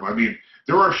spectrum. I mean,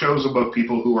 there are shows about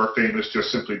people who are famous just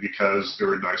simply because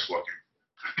they're nice looking.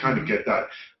 I kind of get that.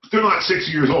 But they're not 6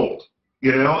 years old,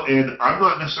 and I'm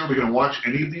not necessarily going to watch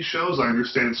any of these shows. I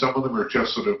understand some of them are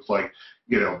just sort of like,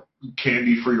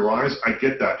 candy for your eyes. I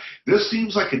get that. This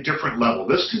seems like a different level.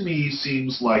 This to me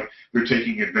seems like they're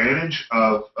taking advantage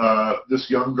of this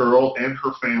young girl and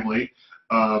her family.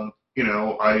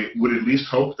 I would at least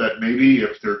hope that maybe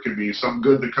if there can be some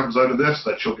good that comes out of this,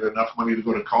 that she'll get enough money to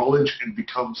go to college and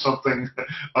become something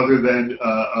other than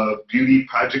a beauty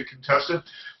pageant contestant.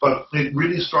 But it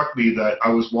really struck me that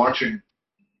I was watching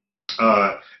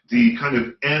the kind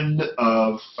of end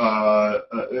of,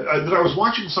 that I was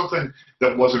watching something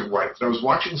that wasn't right. That I was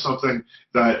watching something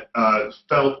that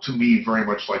felt to me very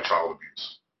much like child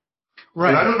abuse. Right.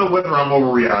 And I don't know whether I'm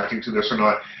overreacting to this or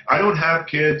not. I don't have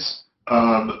kids.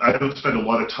 I don't spend a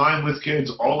lot of time with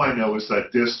kids. All I know is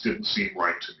that this didn't seem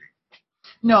right to me.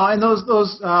 No, and those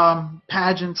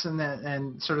pageants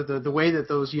and sort of the way that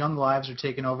those young lives are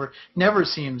taken over never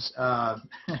seems. I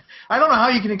don't know how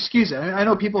you can excuse it. I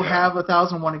know people have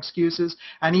 1,001 excuses,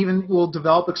 and even will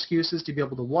develop excuses to be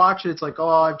able to watch it. It's like,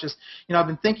 I've just, I've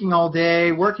been thinking all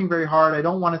day, working very hard. I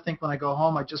don't want to think when I go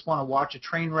home. I just want to watch a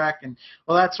train wreck, and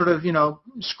that sort of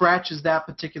scratches that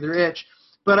particular itch.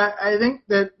 But I think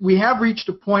that we have reached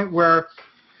a point where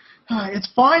it's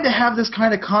fine to have this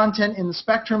kind of content in the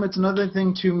spectrum. It's another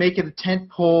thing to make it a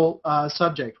tentpole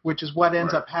subject, which is what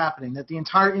ends up happening, that the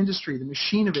entire industry, the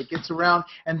machine of it, gets around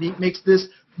and makes this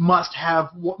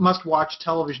must-watch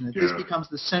television, that this becomes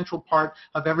the central part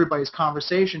of everybody's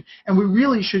conversation. And we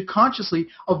really should consciously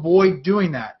avoid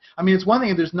doing that. I mean, it's one thing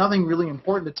if there's nothing really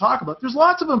important to talk about. There's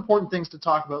lots of important things to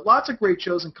talk about, lots of great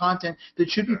shows and content that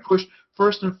should be pushed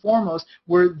first and foremost,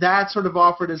 where that's sort of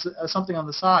offered as something on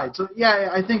the side. So,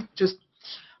 I think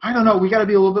I don't know, we got to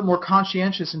be a little bit more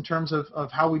conscientious in terms of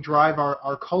how we drive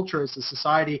our culture as a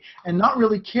society and not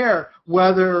really care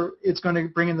whether it's going to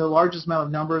bring in the largest amount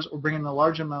of numbers or bring in the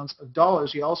large amounts of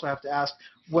dollars. You also have to ask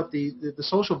what the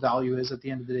social value is at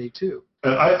the end of the day, too.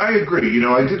 I agree.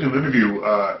 I did an interview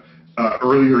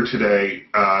earlier today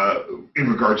in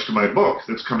regards to my book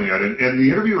that's coming out, and the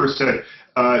interviewer said,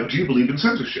 do you believe in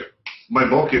censorship? My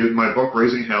book,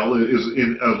 Raising Hell, is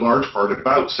in a large part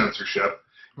about censorship.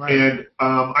 Right. And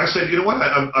I said, you know what?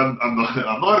 I'm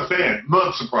not a fan.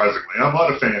 Not surprisingly, I'm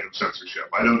not a fan of censorship.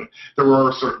 There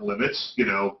are certain limits,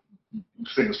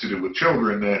 things to do with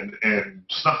children and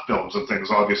snuff films and things.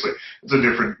 Obviously,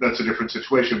 that's a different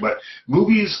situation. But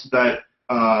movies that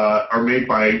are made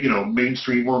by,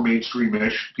 mainstream or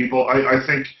mainstream-ish people. I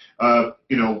think,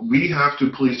 we have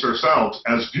to police ourselves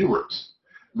as viewers.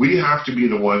 We have to be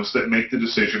the ones that make the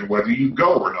decision whether you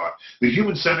go or not. The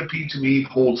Human Centipede, to me,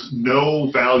 holds no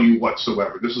value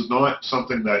whatsoever. This is not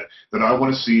something that I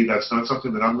want to see. That's not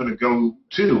something that I'm going to go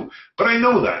to. But I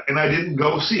know that, and I didn't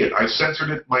go see it. I censored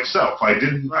it myself. I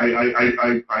didn't.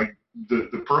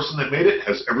 The person that made it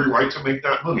has every right to make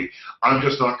that movie. I'm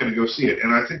just not going to go see it.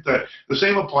 And I think that the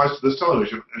same applies to this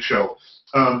television show.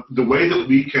 The way that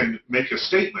we can make a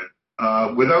statement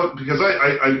because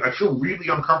I feel really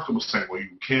uncomfortable saying, well,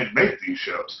 you can't make these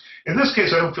shows. In this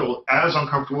case, I don't feel as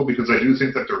uncomfortable because I do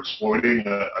think that they're exploiting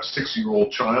a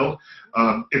 6-year-old child.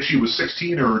 If she was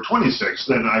 16 or 26,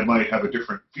 then I might have a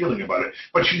different feeling about it.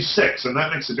 But she's 6, and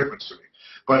that makes a difference to me.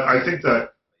 But I think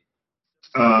that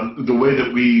the way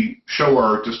that we show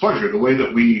our displeasure, the way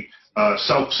that we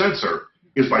self-censor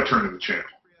is by turning the channel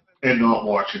and not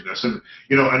watching this. And,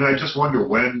 and I just wonder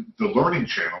when the Learning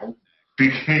Channel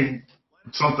became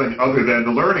something other than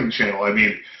the Learning Channel. I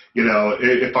mean,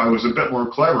 if I was a bit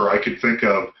more clever, I could think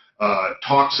of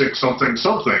Toxic something,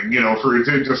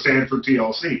 to stand for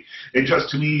TLC. It just,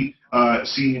 to me,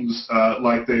 seems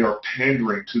like they are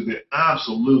pandering to the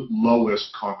absolute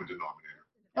lowest common denominator.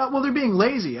 Well, they're being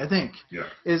lazy, I think, yeah.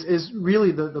 is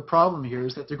really the problem here,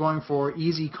 is that they're going for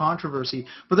easy controversy.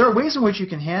 But there are ways in which you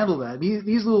can handle that.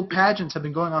 These little pageants have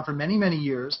been going on for many, many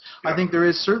years. Yeah. I think there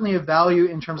is certainly a value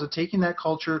in terms of taking that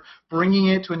culture, bringing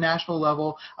it to a national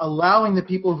level, allowing the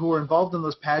people who are involved in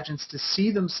those pageants to see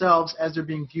themselves as they're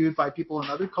being viewed by people in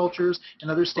other cultures, in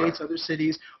other states, right. Other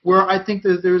cities, where I think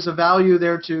that there's a value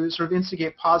there to sort of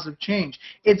instigate positive change.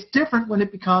 It's different when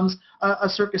it becomes a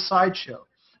circus sideshow.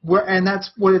 And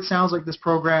that's what it sounds like this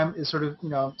program is sort of,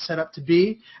 set up to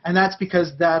be. And that's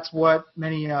because that's what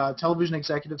many television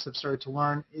executives have started to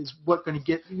learn is it's going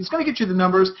to get you the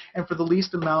numbers, and for the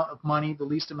least amount of money, the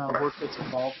least amount of work that's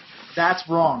involved. That's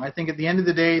wrong. I think at the end of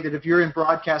the day that if you're in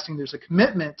broadcasting, there's a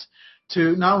commitment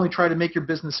to not only try to make your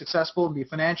business successful and be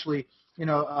financially,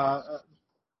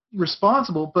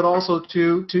 responsible, but also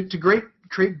to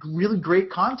create really great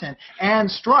content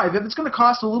and strive. If it's going to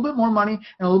cost a little bit more money and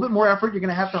a little bit more effort, you're going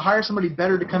to have to hire somebody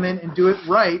better to come in and do it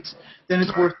right, then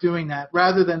it's worth doing that,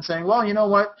 rather than saying, well, you know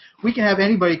what, we can have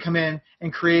anybody come in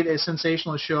and create a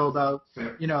sensationalist show about,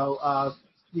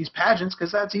 these pageants,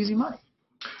 because that's easy money.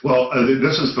 Well,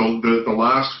 this is the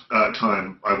last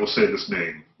time I will say this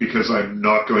name, because I'm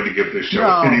not going to give this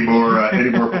show any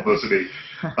more publicity.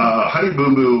 Honey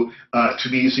Boo Boo, to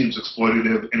me, seems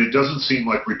exploitative, and it doesn't seem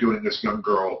like we're doing this young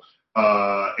girl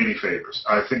any favors.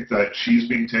 I think that she's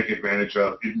being taken advantage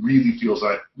of. It really feels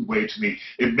that way to me.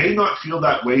 It may not feel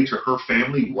that way to her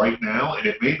family right now, and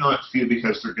it may not feel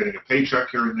because they're getting a paycheck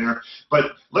here and there,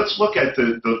 but let's look at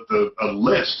a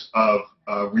list of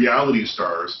reality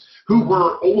stars who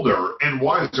were older and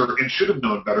wiser and should have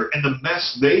known better, and the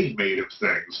mess they made of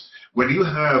things. When you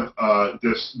have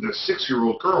this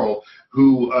 6-year-old girl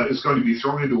who is going to be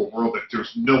thrown into a world that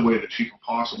there's no way that she can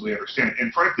possibly understand,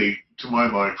 and frankly, to my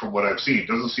mind, from what I've seen,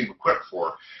 doesn't seem equipped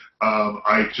for,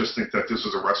 I just think that this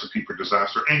is a recipe for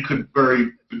disaster and could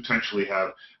very potentially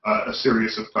have a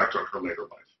serious effect on her later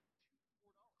life.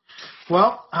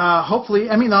 Well, hopefully,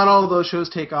 not all of those shows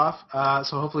take off,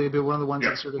 so hopefully it'll be one of the ones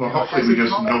that sort of... Well, hopefully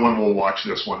no one will watch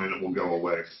this one and it will go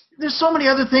away. There's so many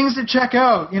other things to check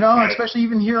out, right. Especially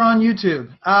even here on YouTube.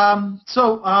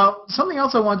 So something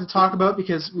else I wanted to talk about,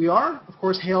 because we are, of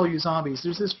course, Hail You Zombies.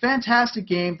 There's this fantastic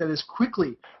game that is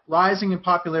quickly rising in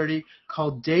popularity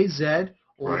called DayZ,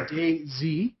 or right.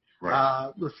 DayZ.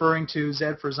 Right. Referring to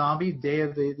Z for zombie, Day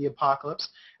of the Apocalypse.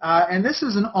 And this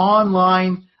is an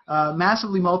online...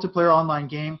 massively multiplayer online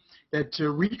game that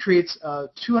recreates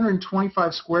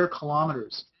 225 square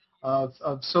kilometers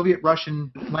of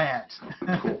Soviet-Russian land,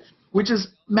 which is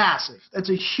massive. That's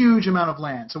a huge amount of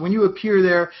land. So when you appear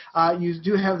there, you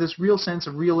do have this real sense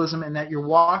of realism in that you're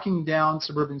walking down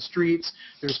suburban streets.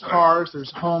 There's cars,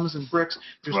 there's homes and bricks,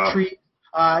 there's trees.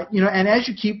 And as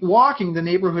you keep walking, the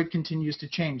neighborhood continues to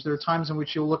change. There are times in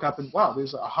which you'll look up and, wow,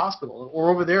 there's a hospital. Or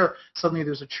over there, suddenly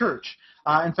there's a church.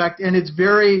 In fact, and it's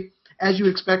very, as you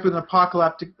expect with an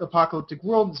apocalyptic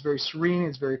world, it's very serene,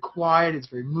 it's very quiet, it's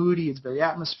very moody, it's very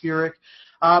atmospheric.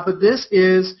 But this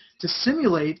is to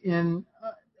simulate in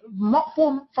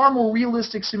far more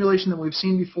realistic simulation than we've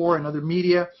seen before in other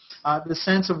media, the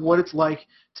sense of what it's like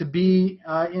to be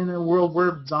in a world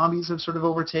where zombies have sort of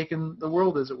overtaken the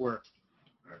world, as it were.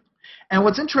 And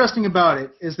what's interesting about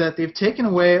it is that they've taken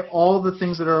away all the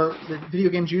things that video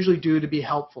games usually do to be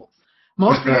helpful.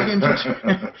 Most video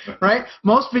games, right?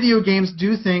 Most video games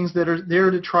do things that are there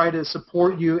to try to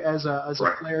support you as a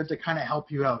player to kind of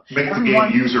help you out. Make the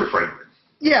game user friendly.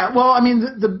 Yeah, well, I mean,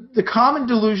 the common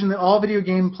delusion that all video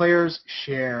game players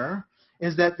share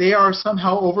is that they are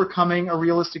somehow overcoming a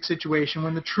realistic situation,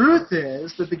 when the truth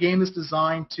is that the game is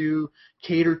designed to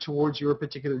cater towards your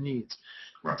particular needs.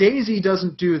 Right. DayZ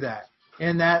doesn't do that,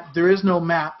 in that there is no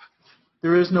map,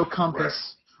 there is no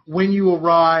compass. Right. When you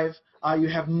arrive, you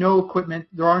have no equipment,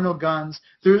 there are no guns,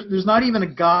 there's not even a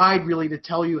guide really to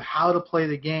tell you how to play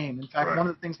the game. In fact, one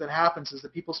of the things that happens is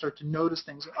that people start to notice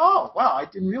things. Oh, wow, I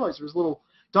didn't realize there was little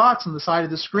dots on the side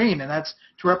of the screen, and that's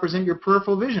to represent your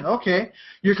peripheral vision. Okay,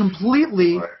 you're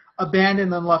completely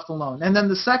abandoned and left alone. And then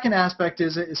the second aspect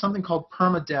is something called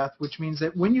permadeath, which means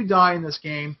that when you die in this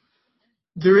game,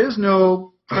 there is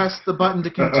no press the button to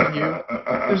continue.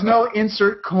 There's no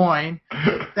insert coin.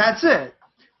 That's it.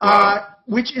 Wow.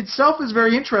 Which itself is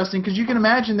very interesting, because you can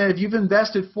imagine that if you've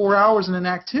invested 4 hours in an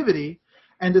activity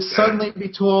and to suddenly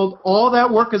be told all that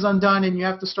work is undone and you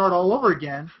have to start all over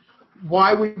again,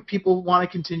 why would people want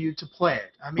to continue to play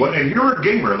it? I mean, well, and you're a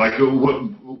gamer. Like,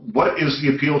 what is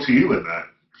the appeal to you in that?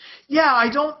 Yeah, I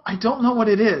don't know what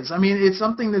it is. I mean, it's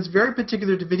something that's very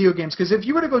particular to video games. Because if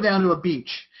you were to go down to a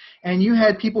beach and you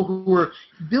had people who were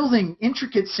building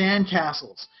intricate sand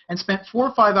castles and spent 4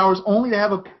 or 5 hours only to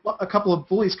have a couple of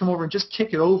bullies come over and just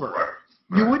kick it over,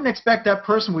 you wouldn't expect that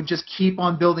person would just keep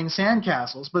on building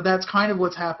sandcastles, but that's kind of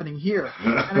what's happening here.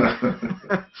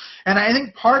 And I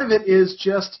think part of it is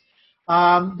just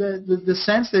the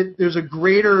sense that there's a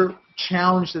greater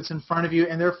challenge that's in front of you,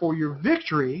 and therefore your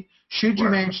victory, should you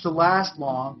manage to last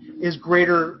long, is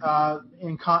greater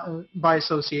by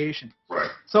association. Right.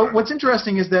 So what's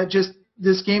interesting is that just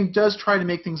this game does try to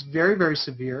make things very, very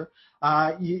severe.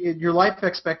 Your life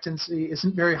expectancy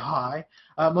isn't very high.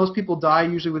 Most people die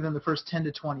usually within the first 10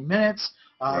 to 20 minutes.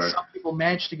 Some people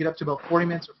manage to get up to about 40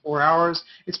 minutes or 4 hours.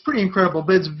 It's pretty incredible,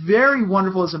 but it's very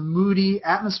wonderful as a moody,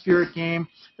 atmospheric game.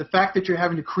 The fact that you're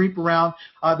having to creep around.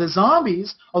 The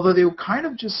zombies, although they kind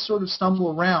of just sort of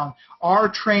stumble around, are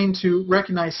trained to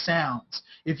recognize sounds.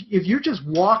 If you're just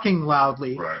walking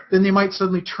loudly, then they might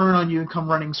suddenly turn on you and come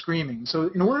running screaming. So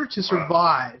in order to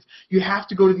survive, you have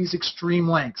to go to these extreme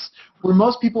lengths, where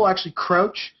most people actually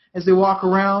crouch as they walk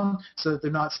around so that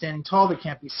they're not standing tall, they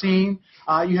can't be seen.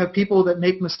 You have people that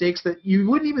make mistakes that you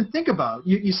wouldn't even think about.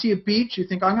 You see a beach, you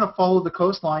think, I'm going to follow the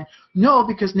coastline. No,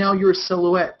 because now you're a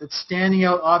silhouette that's standing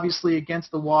out obviously against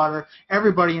the water.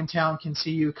 Everybody in town can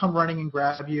see you, come running and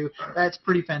grab you. That's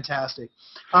pretty fantastic.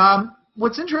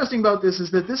 What's interesting about this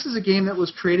is that this is a game that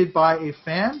was created by a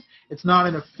fan. It's not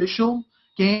an official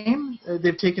game.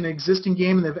 They've taken an existing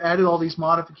game and they've added all these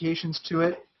modifications to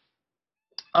it.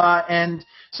 And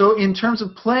so in terms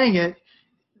of playing it,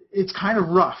 it's kind of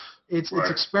rough. It's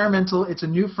experimental. It's a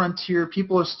new frontier.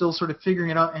 People are still sort of figuring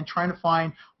it out and trying to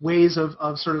find ways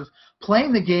of sort of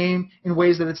playing the game in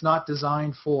ways that it's not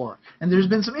designed for. And there's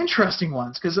been some interesting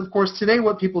ones, because, of course, today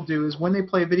what people do is when they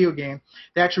play a video game,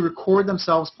 they actually record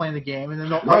themselves playing the game, and then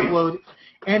they'll upload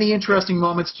any interesting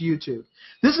moments to YouTube.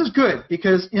 This is good,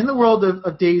 because in the world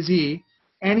of DayZ,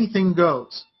 anything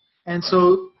goes. And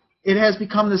so it has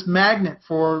become this magnet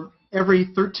for every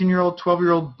 13-year-old,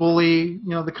 12-year-old bully,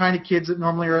 the kind of kids that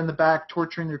normally are in the back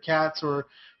torturing their cats or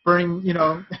burning,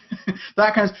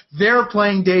 that kind of stuff. They're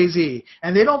playing DayZ.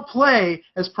 And they don't play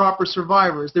as proper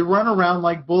survivors. They run around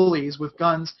like bullies with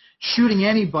guns, shooting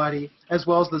anybody, as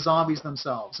well as the zombies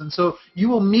themselves. And so you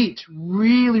will meet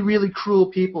really, really cruel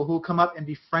people who will come up and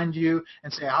befriend you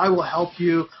and say, I will help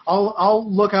you. I'll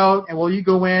look out, and you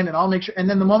go in, and I'll make sure. And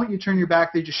then the moment you turn your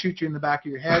back, they just shoot you in the back of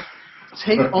your head.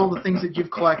 Take all the things that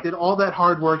you've collected, all that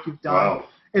hard work you've done. Wow.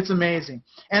 It's amazing.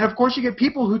 And, of course, you get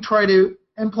people who try to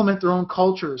implement their own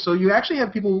culture. So you actually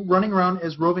have people running around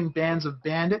as roving bands of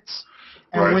bandits.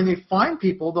 And when they find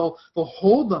people, they'll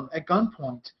hold them at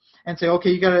gunpoint and say,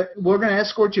 okay, we're going to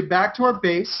escort you back to our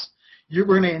base. We're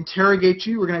going to interrogate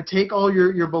you. We're going to take all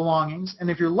your belongings. And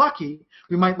if you're lucky,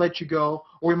 we might let you go,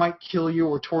 or we might kill you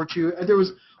or torture you. There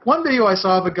was one video I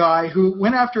saw of a guy who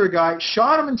went after a guy,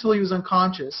 shot him until he was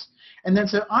unconscious, and then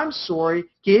said, I'm sorry,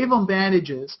 gave him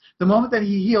bandages. The moment that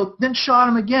he healed, then shot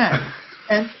him again.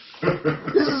 And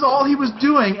this is all he was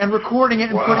doing, and recording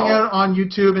it and putting it on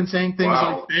YouTube and saying things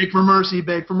like, beg for mercy,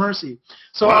 beg for mercy.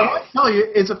 So I want to tell you,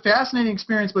 it's a fascinating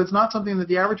experience, but it's not something that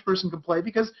the average person can play,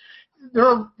 because there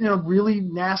are really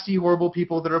nasty, horrible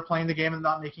people that are playing the game and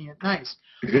not making it nice.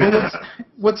 But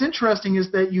what's interesting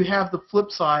is that you have the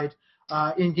flip side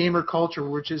in gamer culture,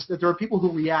 which is that there are people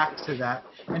who react to that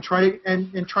and try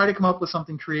to come up with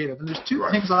something creative. And there's two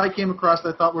things that I came across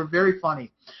that I thought were very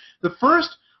funny. The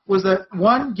first was that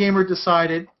one gamer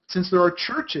decided since there are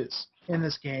churches in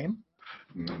this game,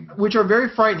 which are very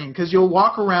frightening because you'll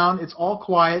walk around, it's all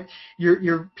quiet,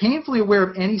 you're painfully aware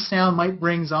of any sound might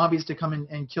bring zombies to come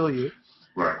and kill you.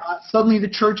 Right. Suddenly the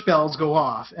church bells go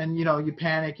off, and you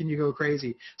panic and you go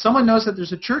crazy. Someone knows that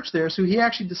there's a church there, so he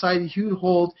actually decided he would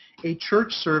hold a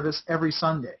church service every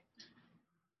Sunday.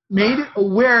 Made it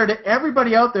aware to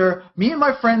everybody out there, me and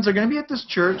my friends are going to be at this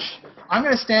church. I'm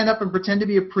going to stand up and pretend to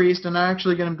be a priest, and I'm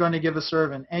actually going to give a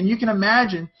sermon. And you can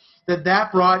imagine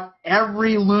that brought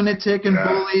every lunatic and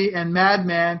bully and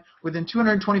madman within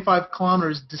 225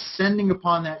 kilometers descending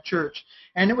upon that church.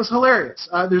 And it was hilarious.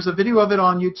 There's a video of it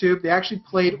on YouTube. They actually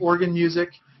played organ music.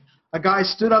 A guy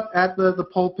stood up at the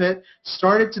pulpit,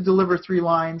 started to deliver 3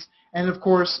 lines, and, of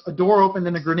course, a door opened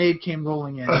and a grenade came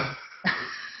rolling in.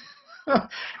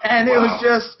 And it was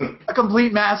just a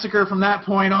complete massacre from that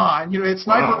point on. It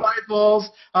sniper rifles.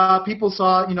 People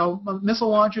saw, missile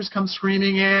launchers come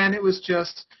screaming in. It was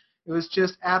just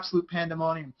absolute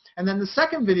pandemonium. And then the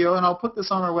second video, and I'll put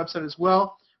this on our website as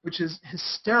well, which is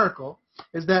hysterical,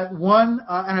 is that one,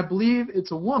 and I believe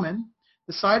it's a woman,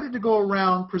 decided to go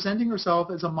around presenting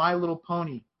herself as a My Little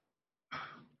Pony.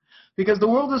 Because the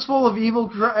world is full of evil,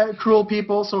 cruel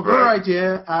people, so her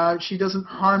idea, she doesn't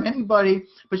harm anybody,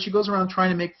 but she goes around trying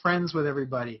to make friends with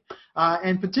everybody.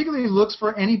 And particularly looks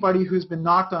for anybody who's been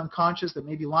knocked unconscious that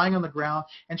may be lying on the ground,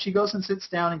 and she goes and sits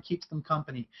down and keeps them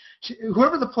company.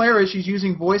 Whoever the player is, she's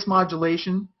using voice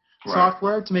modulation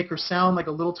software to make her sound like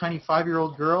a little tiny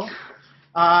 5-year-old girl.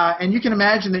 And you can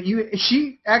imagine that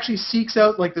she actually seeks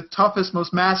out like the toughest,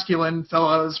 most masculine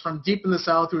fellows from deep in the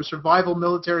South who are survival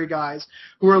military guys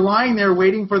who are lying there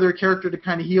waiting for their character to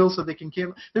kind of heal so they can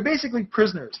kill. They're basically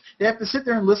prisoners. They have to sit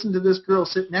there and listen to this girl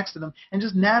sit next to them and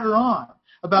just natter on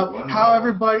about how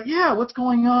everybody, what's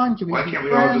going on? Why can't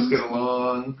we all just get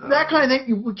along? That kind of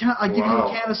thing. I give you a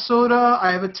can of soda.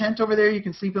 I have a tent over there. You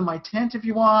can sleep in my tent if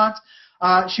you want.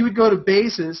 She would go to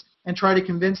bases and try to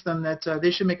convince them that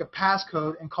they should make a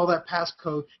passcode and call that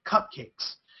passcode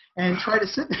cupcakes. And try to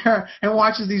sit there and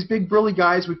watch as these big burly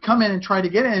guys would come in and try to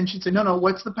get in. She'd say, no,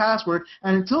 what's the password?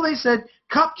 And until they said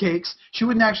cupcakes, she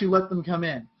wouldn't actually let them come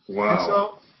in. Wow. And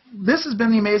so this has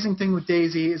been the amazing thing with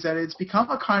DayZ is that it's become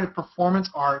a kind of performance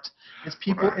art as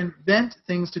people invent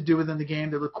things to do within the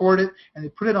game. They record it and they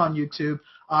put it on YouTube.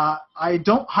 I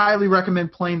don't highly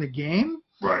recommend playing the game.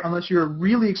 Unless you're a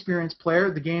really experienced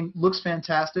player. The game looks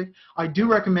fantastic. I do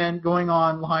recommend going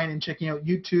online and checking out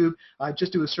YouTube.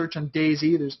 Just do a search on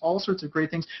DayZ. There's all sorts of great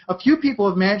things. A few people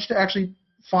have managed to actually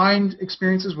find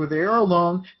experiences where they are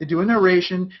alone. They do a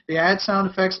narration. They add sound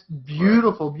effects.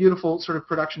 Beautiful, beautiful sort of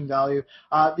production value.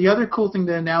 The other cool thing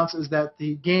to announce is that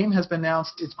the game has been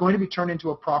announced. It's going to be turned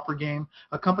into a proper game.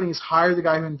 A company has hired the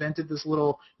guy who invented this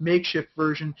little makeshift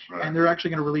version, and they're actually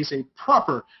going to release a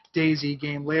proper DayZ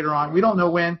game later on. We don't know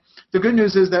when. The good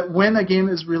news is that when a game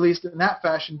is released in that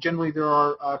fashion, generally there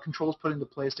are controls put into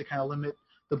place to kind of limit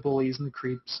the bullies and the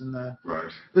creeps and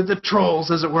the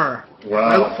trolls, as it were. Wow.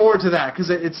 I look forward to that because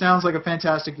it sounds like a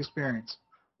fantastic experience.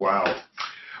 Wow.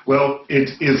 Well, it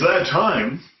is that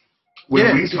time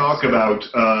when we talk about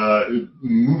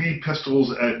movie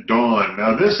pistols at dawn.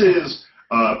 Now, this is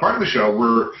part of the show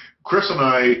where Chris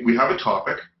and we have a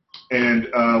topic,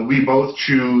 and we both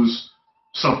choose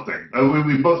something.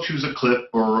 We both choose a clip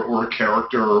or a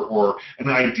character or an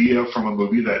idea from a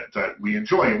movie that we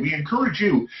enjoy, and we encourage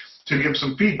you to give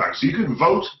some feedback. So you can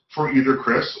vote for either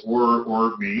Chris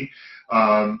or me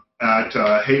at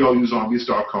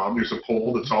HeyAllYouZombies.com. There's a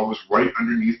poll that's always right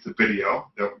underneath the video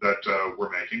that we're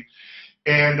making.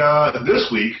 And this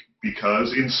week,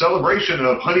 because in celebration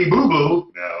of Honey Boo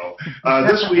Boo,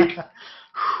 this week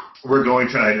we're going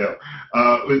to, I know,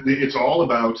 it's all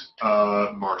about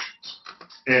Martians.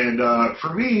 And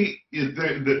for me,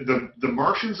 the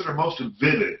Martians that are most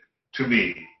vivid to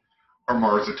me are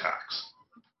Mars Attacks.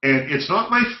 And it's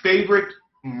not my favorite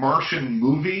Martian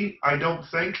movie, I don't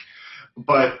think,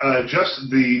 but I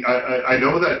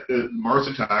know that Mars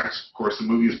Attacks, of course, the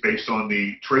movie is based on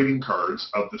the trading cards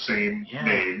of the same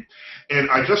name, and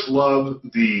I just love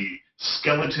the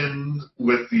skeleton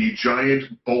with the giant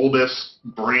bulbous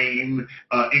brain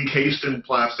encased in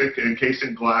plastic, encased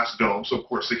in glass dome, so of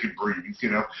course they can breathe,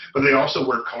 but they also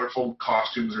wear colorful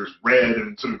costumes. There's red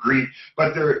and sort of green,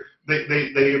 but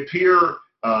they appear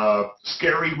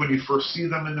scary when you first see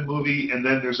them in the movie, and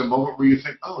then there's a moment where you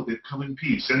think, oh, they've come in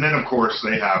peace, and then of course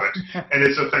they haven't. And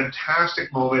it's a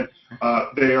fantastic moment.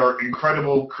 They are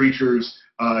incredible creatures,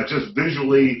 just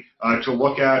visually to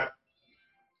look at.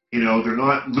 They're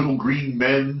not little green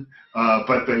men,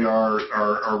 but they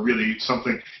are really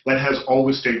something that has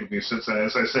always stayed with me since then.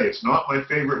 As I say, it's not my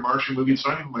favorite Martian movie. It's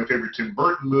not even my favorite Tim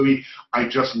Burton movie. I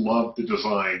just love the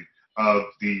design of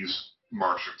these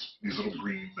Martians, these little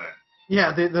green men.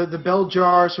 Yeah, the bell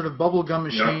jar, sort of bubblegum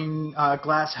machine,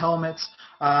 glass helmets.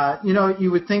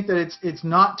 You would think that it's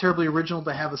not terribly original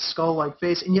to have a skull-like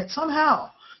face, and yet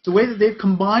somehow the way that they've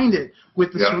combined it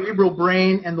with the cerebral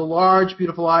brain and the large,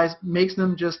 beautiful eyes makes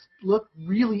them just look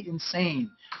really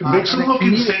insane. It makes them look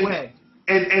insane. Way.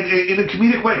 And in a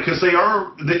comedic way, because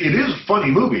it is a funny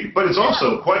movie, but it's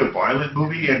also quite a violent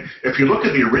movie. And if you look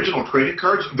at the original trading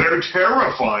cards, they're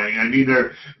terrifying. I mean,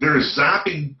 they're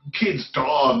zapping kids'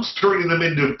 dogs, turning them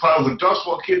into piles of dust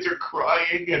while kids are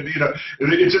crying, and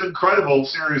it's an incredible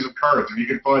series of cards if you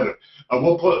can find them.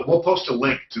 We'll post a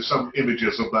link to some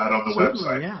images of that on the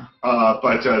website. Yeah.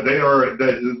 But they are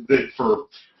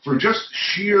for just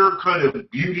sheer kind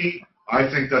of beauty. I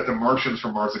think that the Martians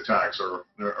from Mars Attacks are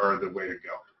the way to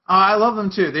go. I love them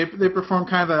too. They perform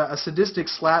kind of a sadistic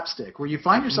slapstick where you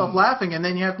find yourself laughing and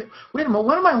then you have to, wait a minute,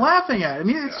 what am I laughing at? I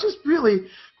mean, it's just really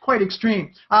quite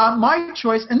extreme. My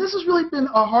choice, and this has really been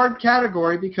a hard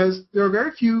category because there are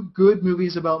very few good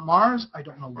movies about Mars. I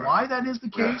don't know why that is the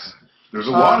case. There's a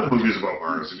lot of movies about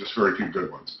Mars, and just very few good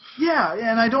ones. Yeah,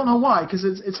 and I don't know why, because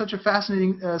it's such a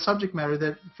fascinating subject matter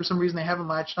that for some reason they haven't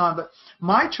latched on. But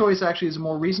my choice actually is a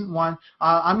more recent one.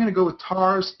 I'm going to go with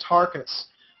Tars Tarkas,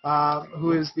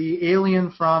 who is the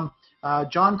alien from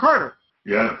John Carter.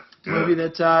 Yeah. A movie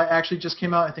that actually just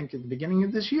came out, I think, at the beginning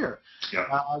of this year. Yeah.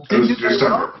 It was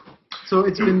December. So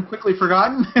it's been quickly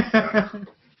forgotten. Yeah.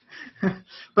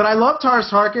 But I love Tars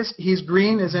Tarkas. He's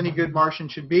green, as any good Martian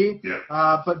should be,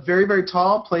 but very, very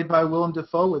tall, played by Willem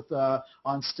Dafoe with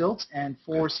on stilts and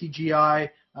 4 CGI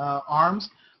arms.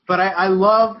 But I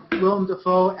love Willem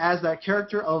Dafoe as that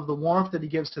character, of the warmth that he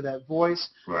gives to that voice,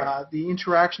 the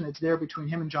interaction that's there between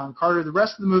him and John Carter. The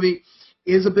rest of the movie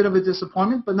is a bit of a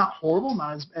disappointment, but not horrible,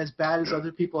 not as bad as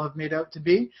other people have made out to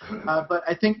be. But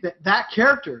I think that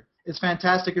character is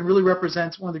fantastic and really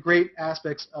represents one of the great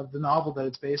aspects of the novel that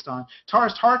it's based on.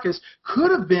 Tars Tarkas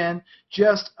could have been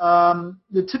just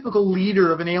the typical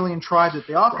leader of an alien tribe that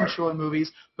they often show in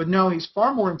movies, but no, he's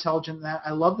far more intelligent than that. I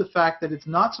love the fact that it's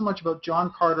not so much about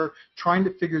John Carter trying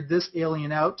to figure this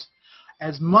alien out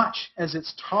as much as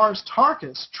it's Tars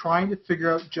Tarkas trying to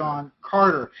figure out John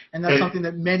Carter, and that's something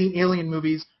that many alien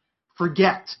movies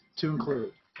forget to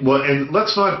include. Well, and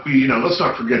let's not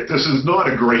forget this is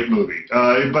not a great movie,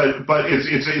 but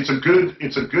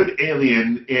it's a good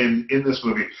alien in this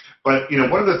movie. But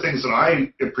one of the things that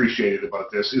I appreciated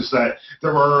about this is that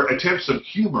there are attempts of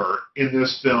humor in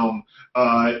this film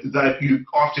that you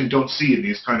often don't see in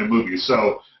these kind of movies.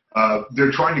 So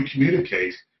they're trying to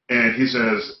communicate. And he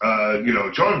says,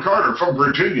 John Carter from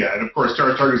Virginia. And, of course,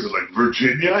 Tars Tarkas is like,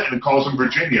 Virginia? And it calls him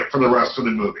Virginia for the rest of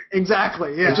the movie.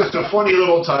 Exactly, yeah. It's just a funny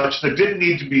little touch that didn't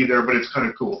need to be there, but it's kind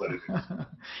of cool that it is.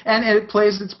 And it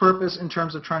plays its purpose in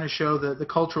terms of trying to show the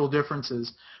cultural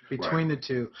differences between the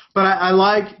two. But I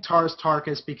like Tars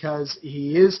Tarkas because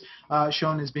he is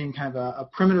shown as being kind of a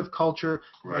primitive culture.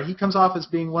 He comes off as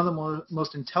being one of the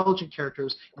most intelligent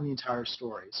characters in the entire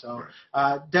story. So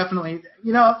definitely,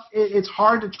 it's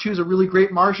hard to choose a really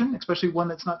great Martian, especially one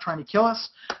that's not trying to kill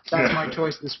us. That's my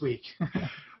choice this week.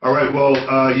 All right, well,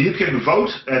 you can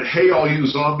vote at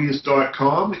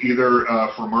HeyAllYouZombies.com, either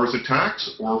for Mars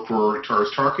Attacks or for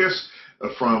Tars Tarkas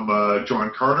from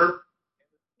John Carter.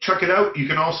 Check it out. You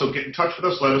can also get in touch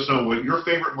with us. Let us know what your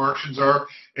favorite Martians are,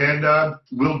 and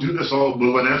we'll do this all.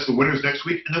 We'll announce the winners next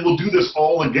week, and then we'll do this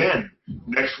all again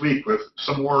next week with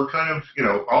some more kind of,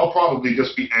 I'll probably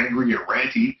just be angry and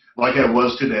ranty like I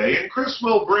was today, and Chris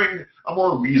will bring a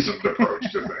more reasoned approach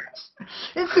to things.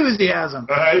 Enthusiasm.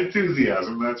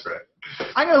 Enthusiasm, that's right.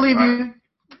 I'm going to leave you.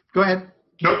 Go ahead.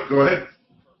 Nope, go ahead.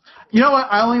 You know what?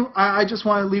 I just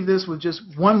want to leave this with just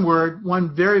one word,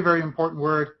 one very, very important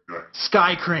word.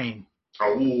 Sky Crane.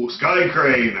 Oh, Sky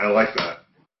Crane. I like that.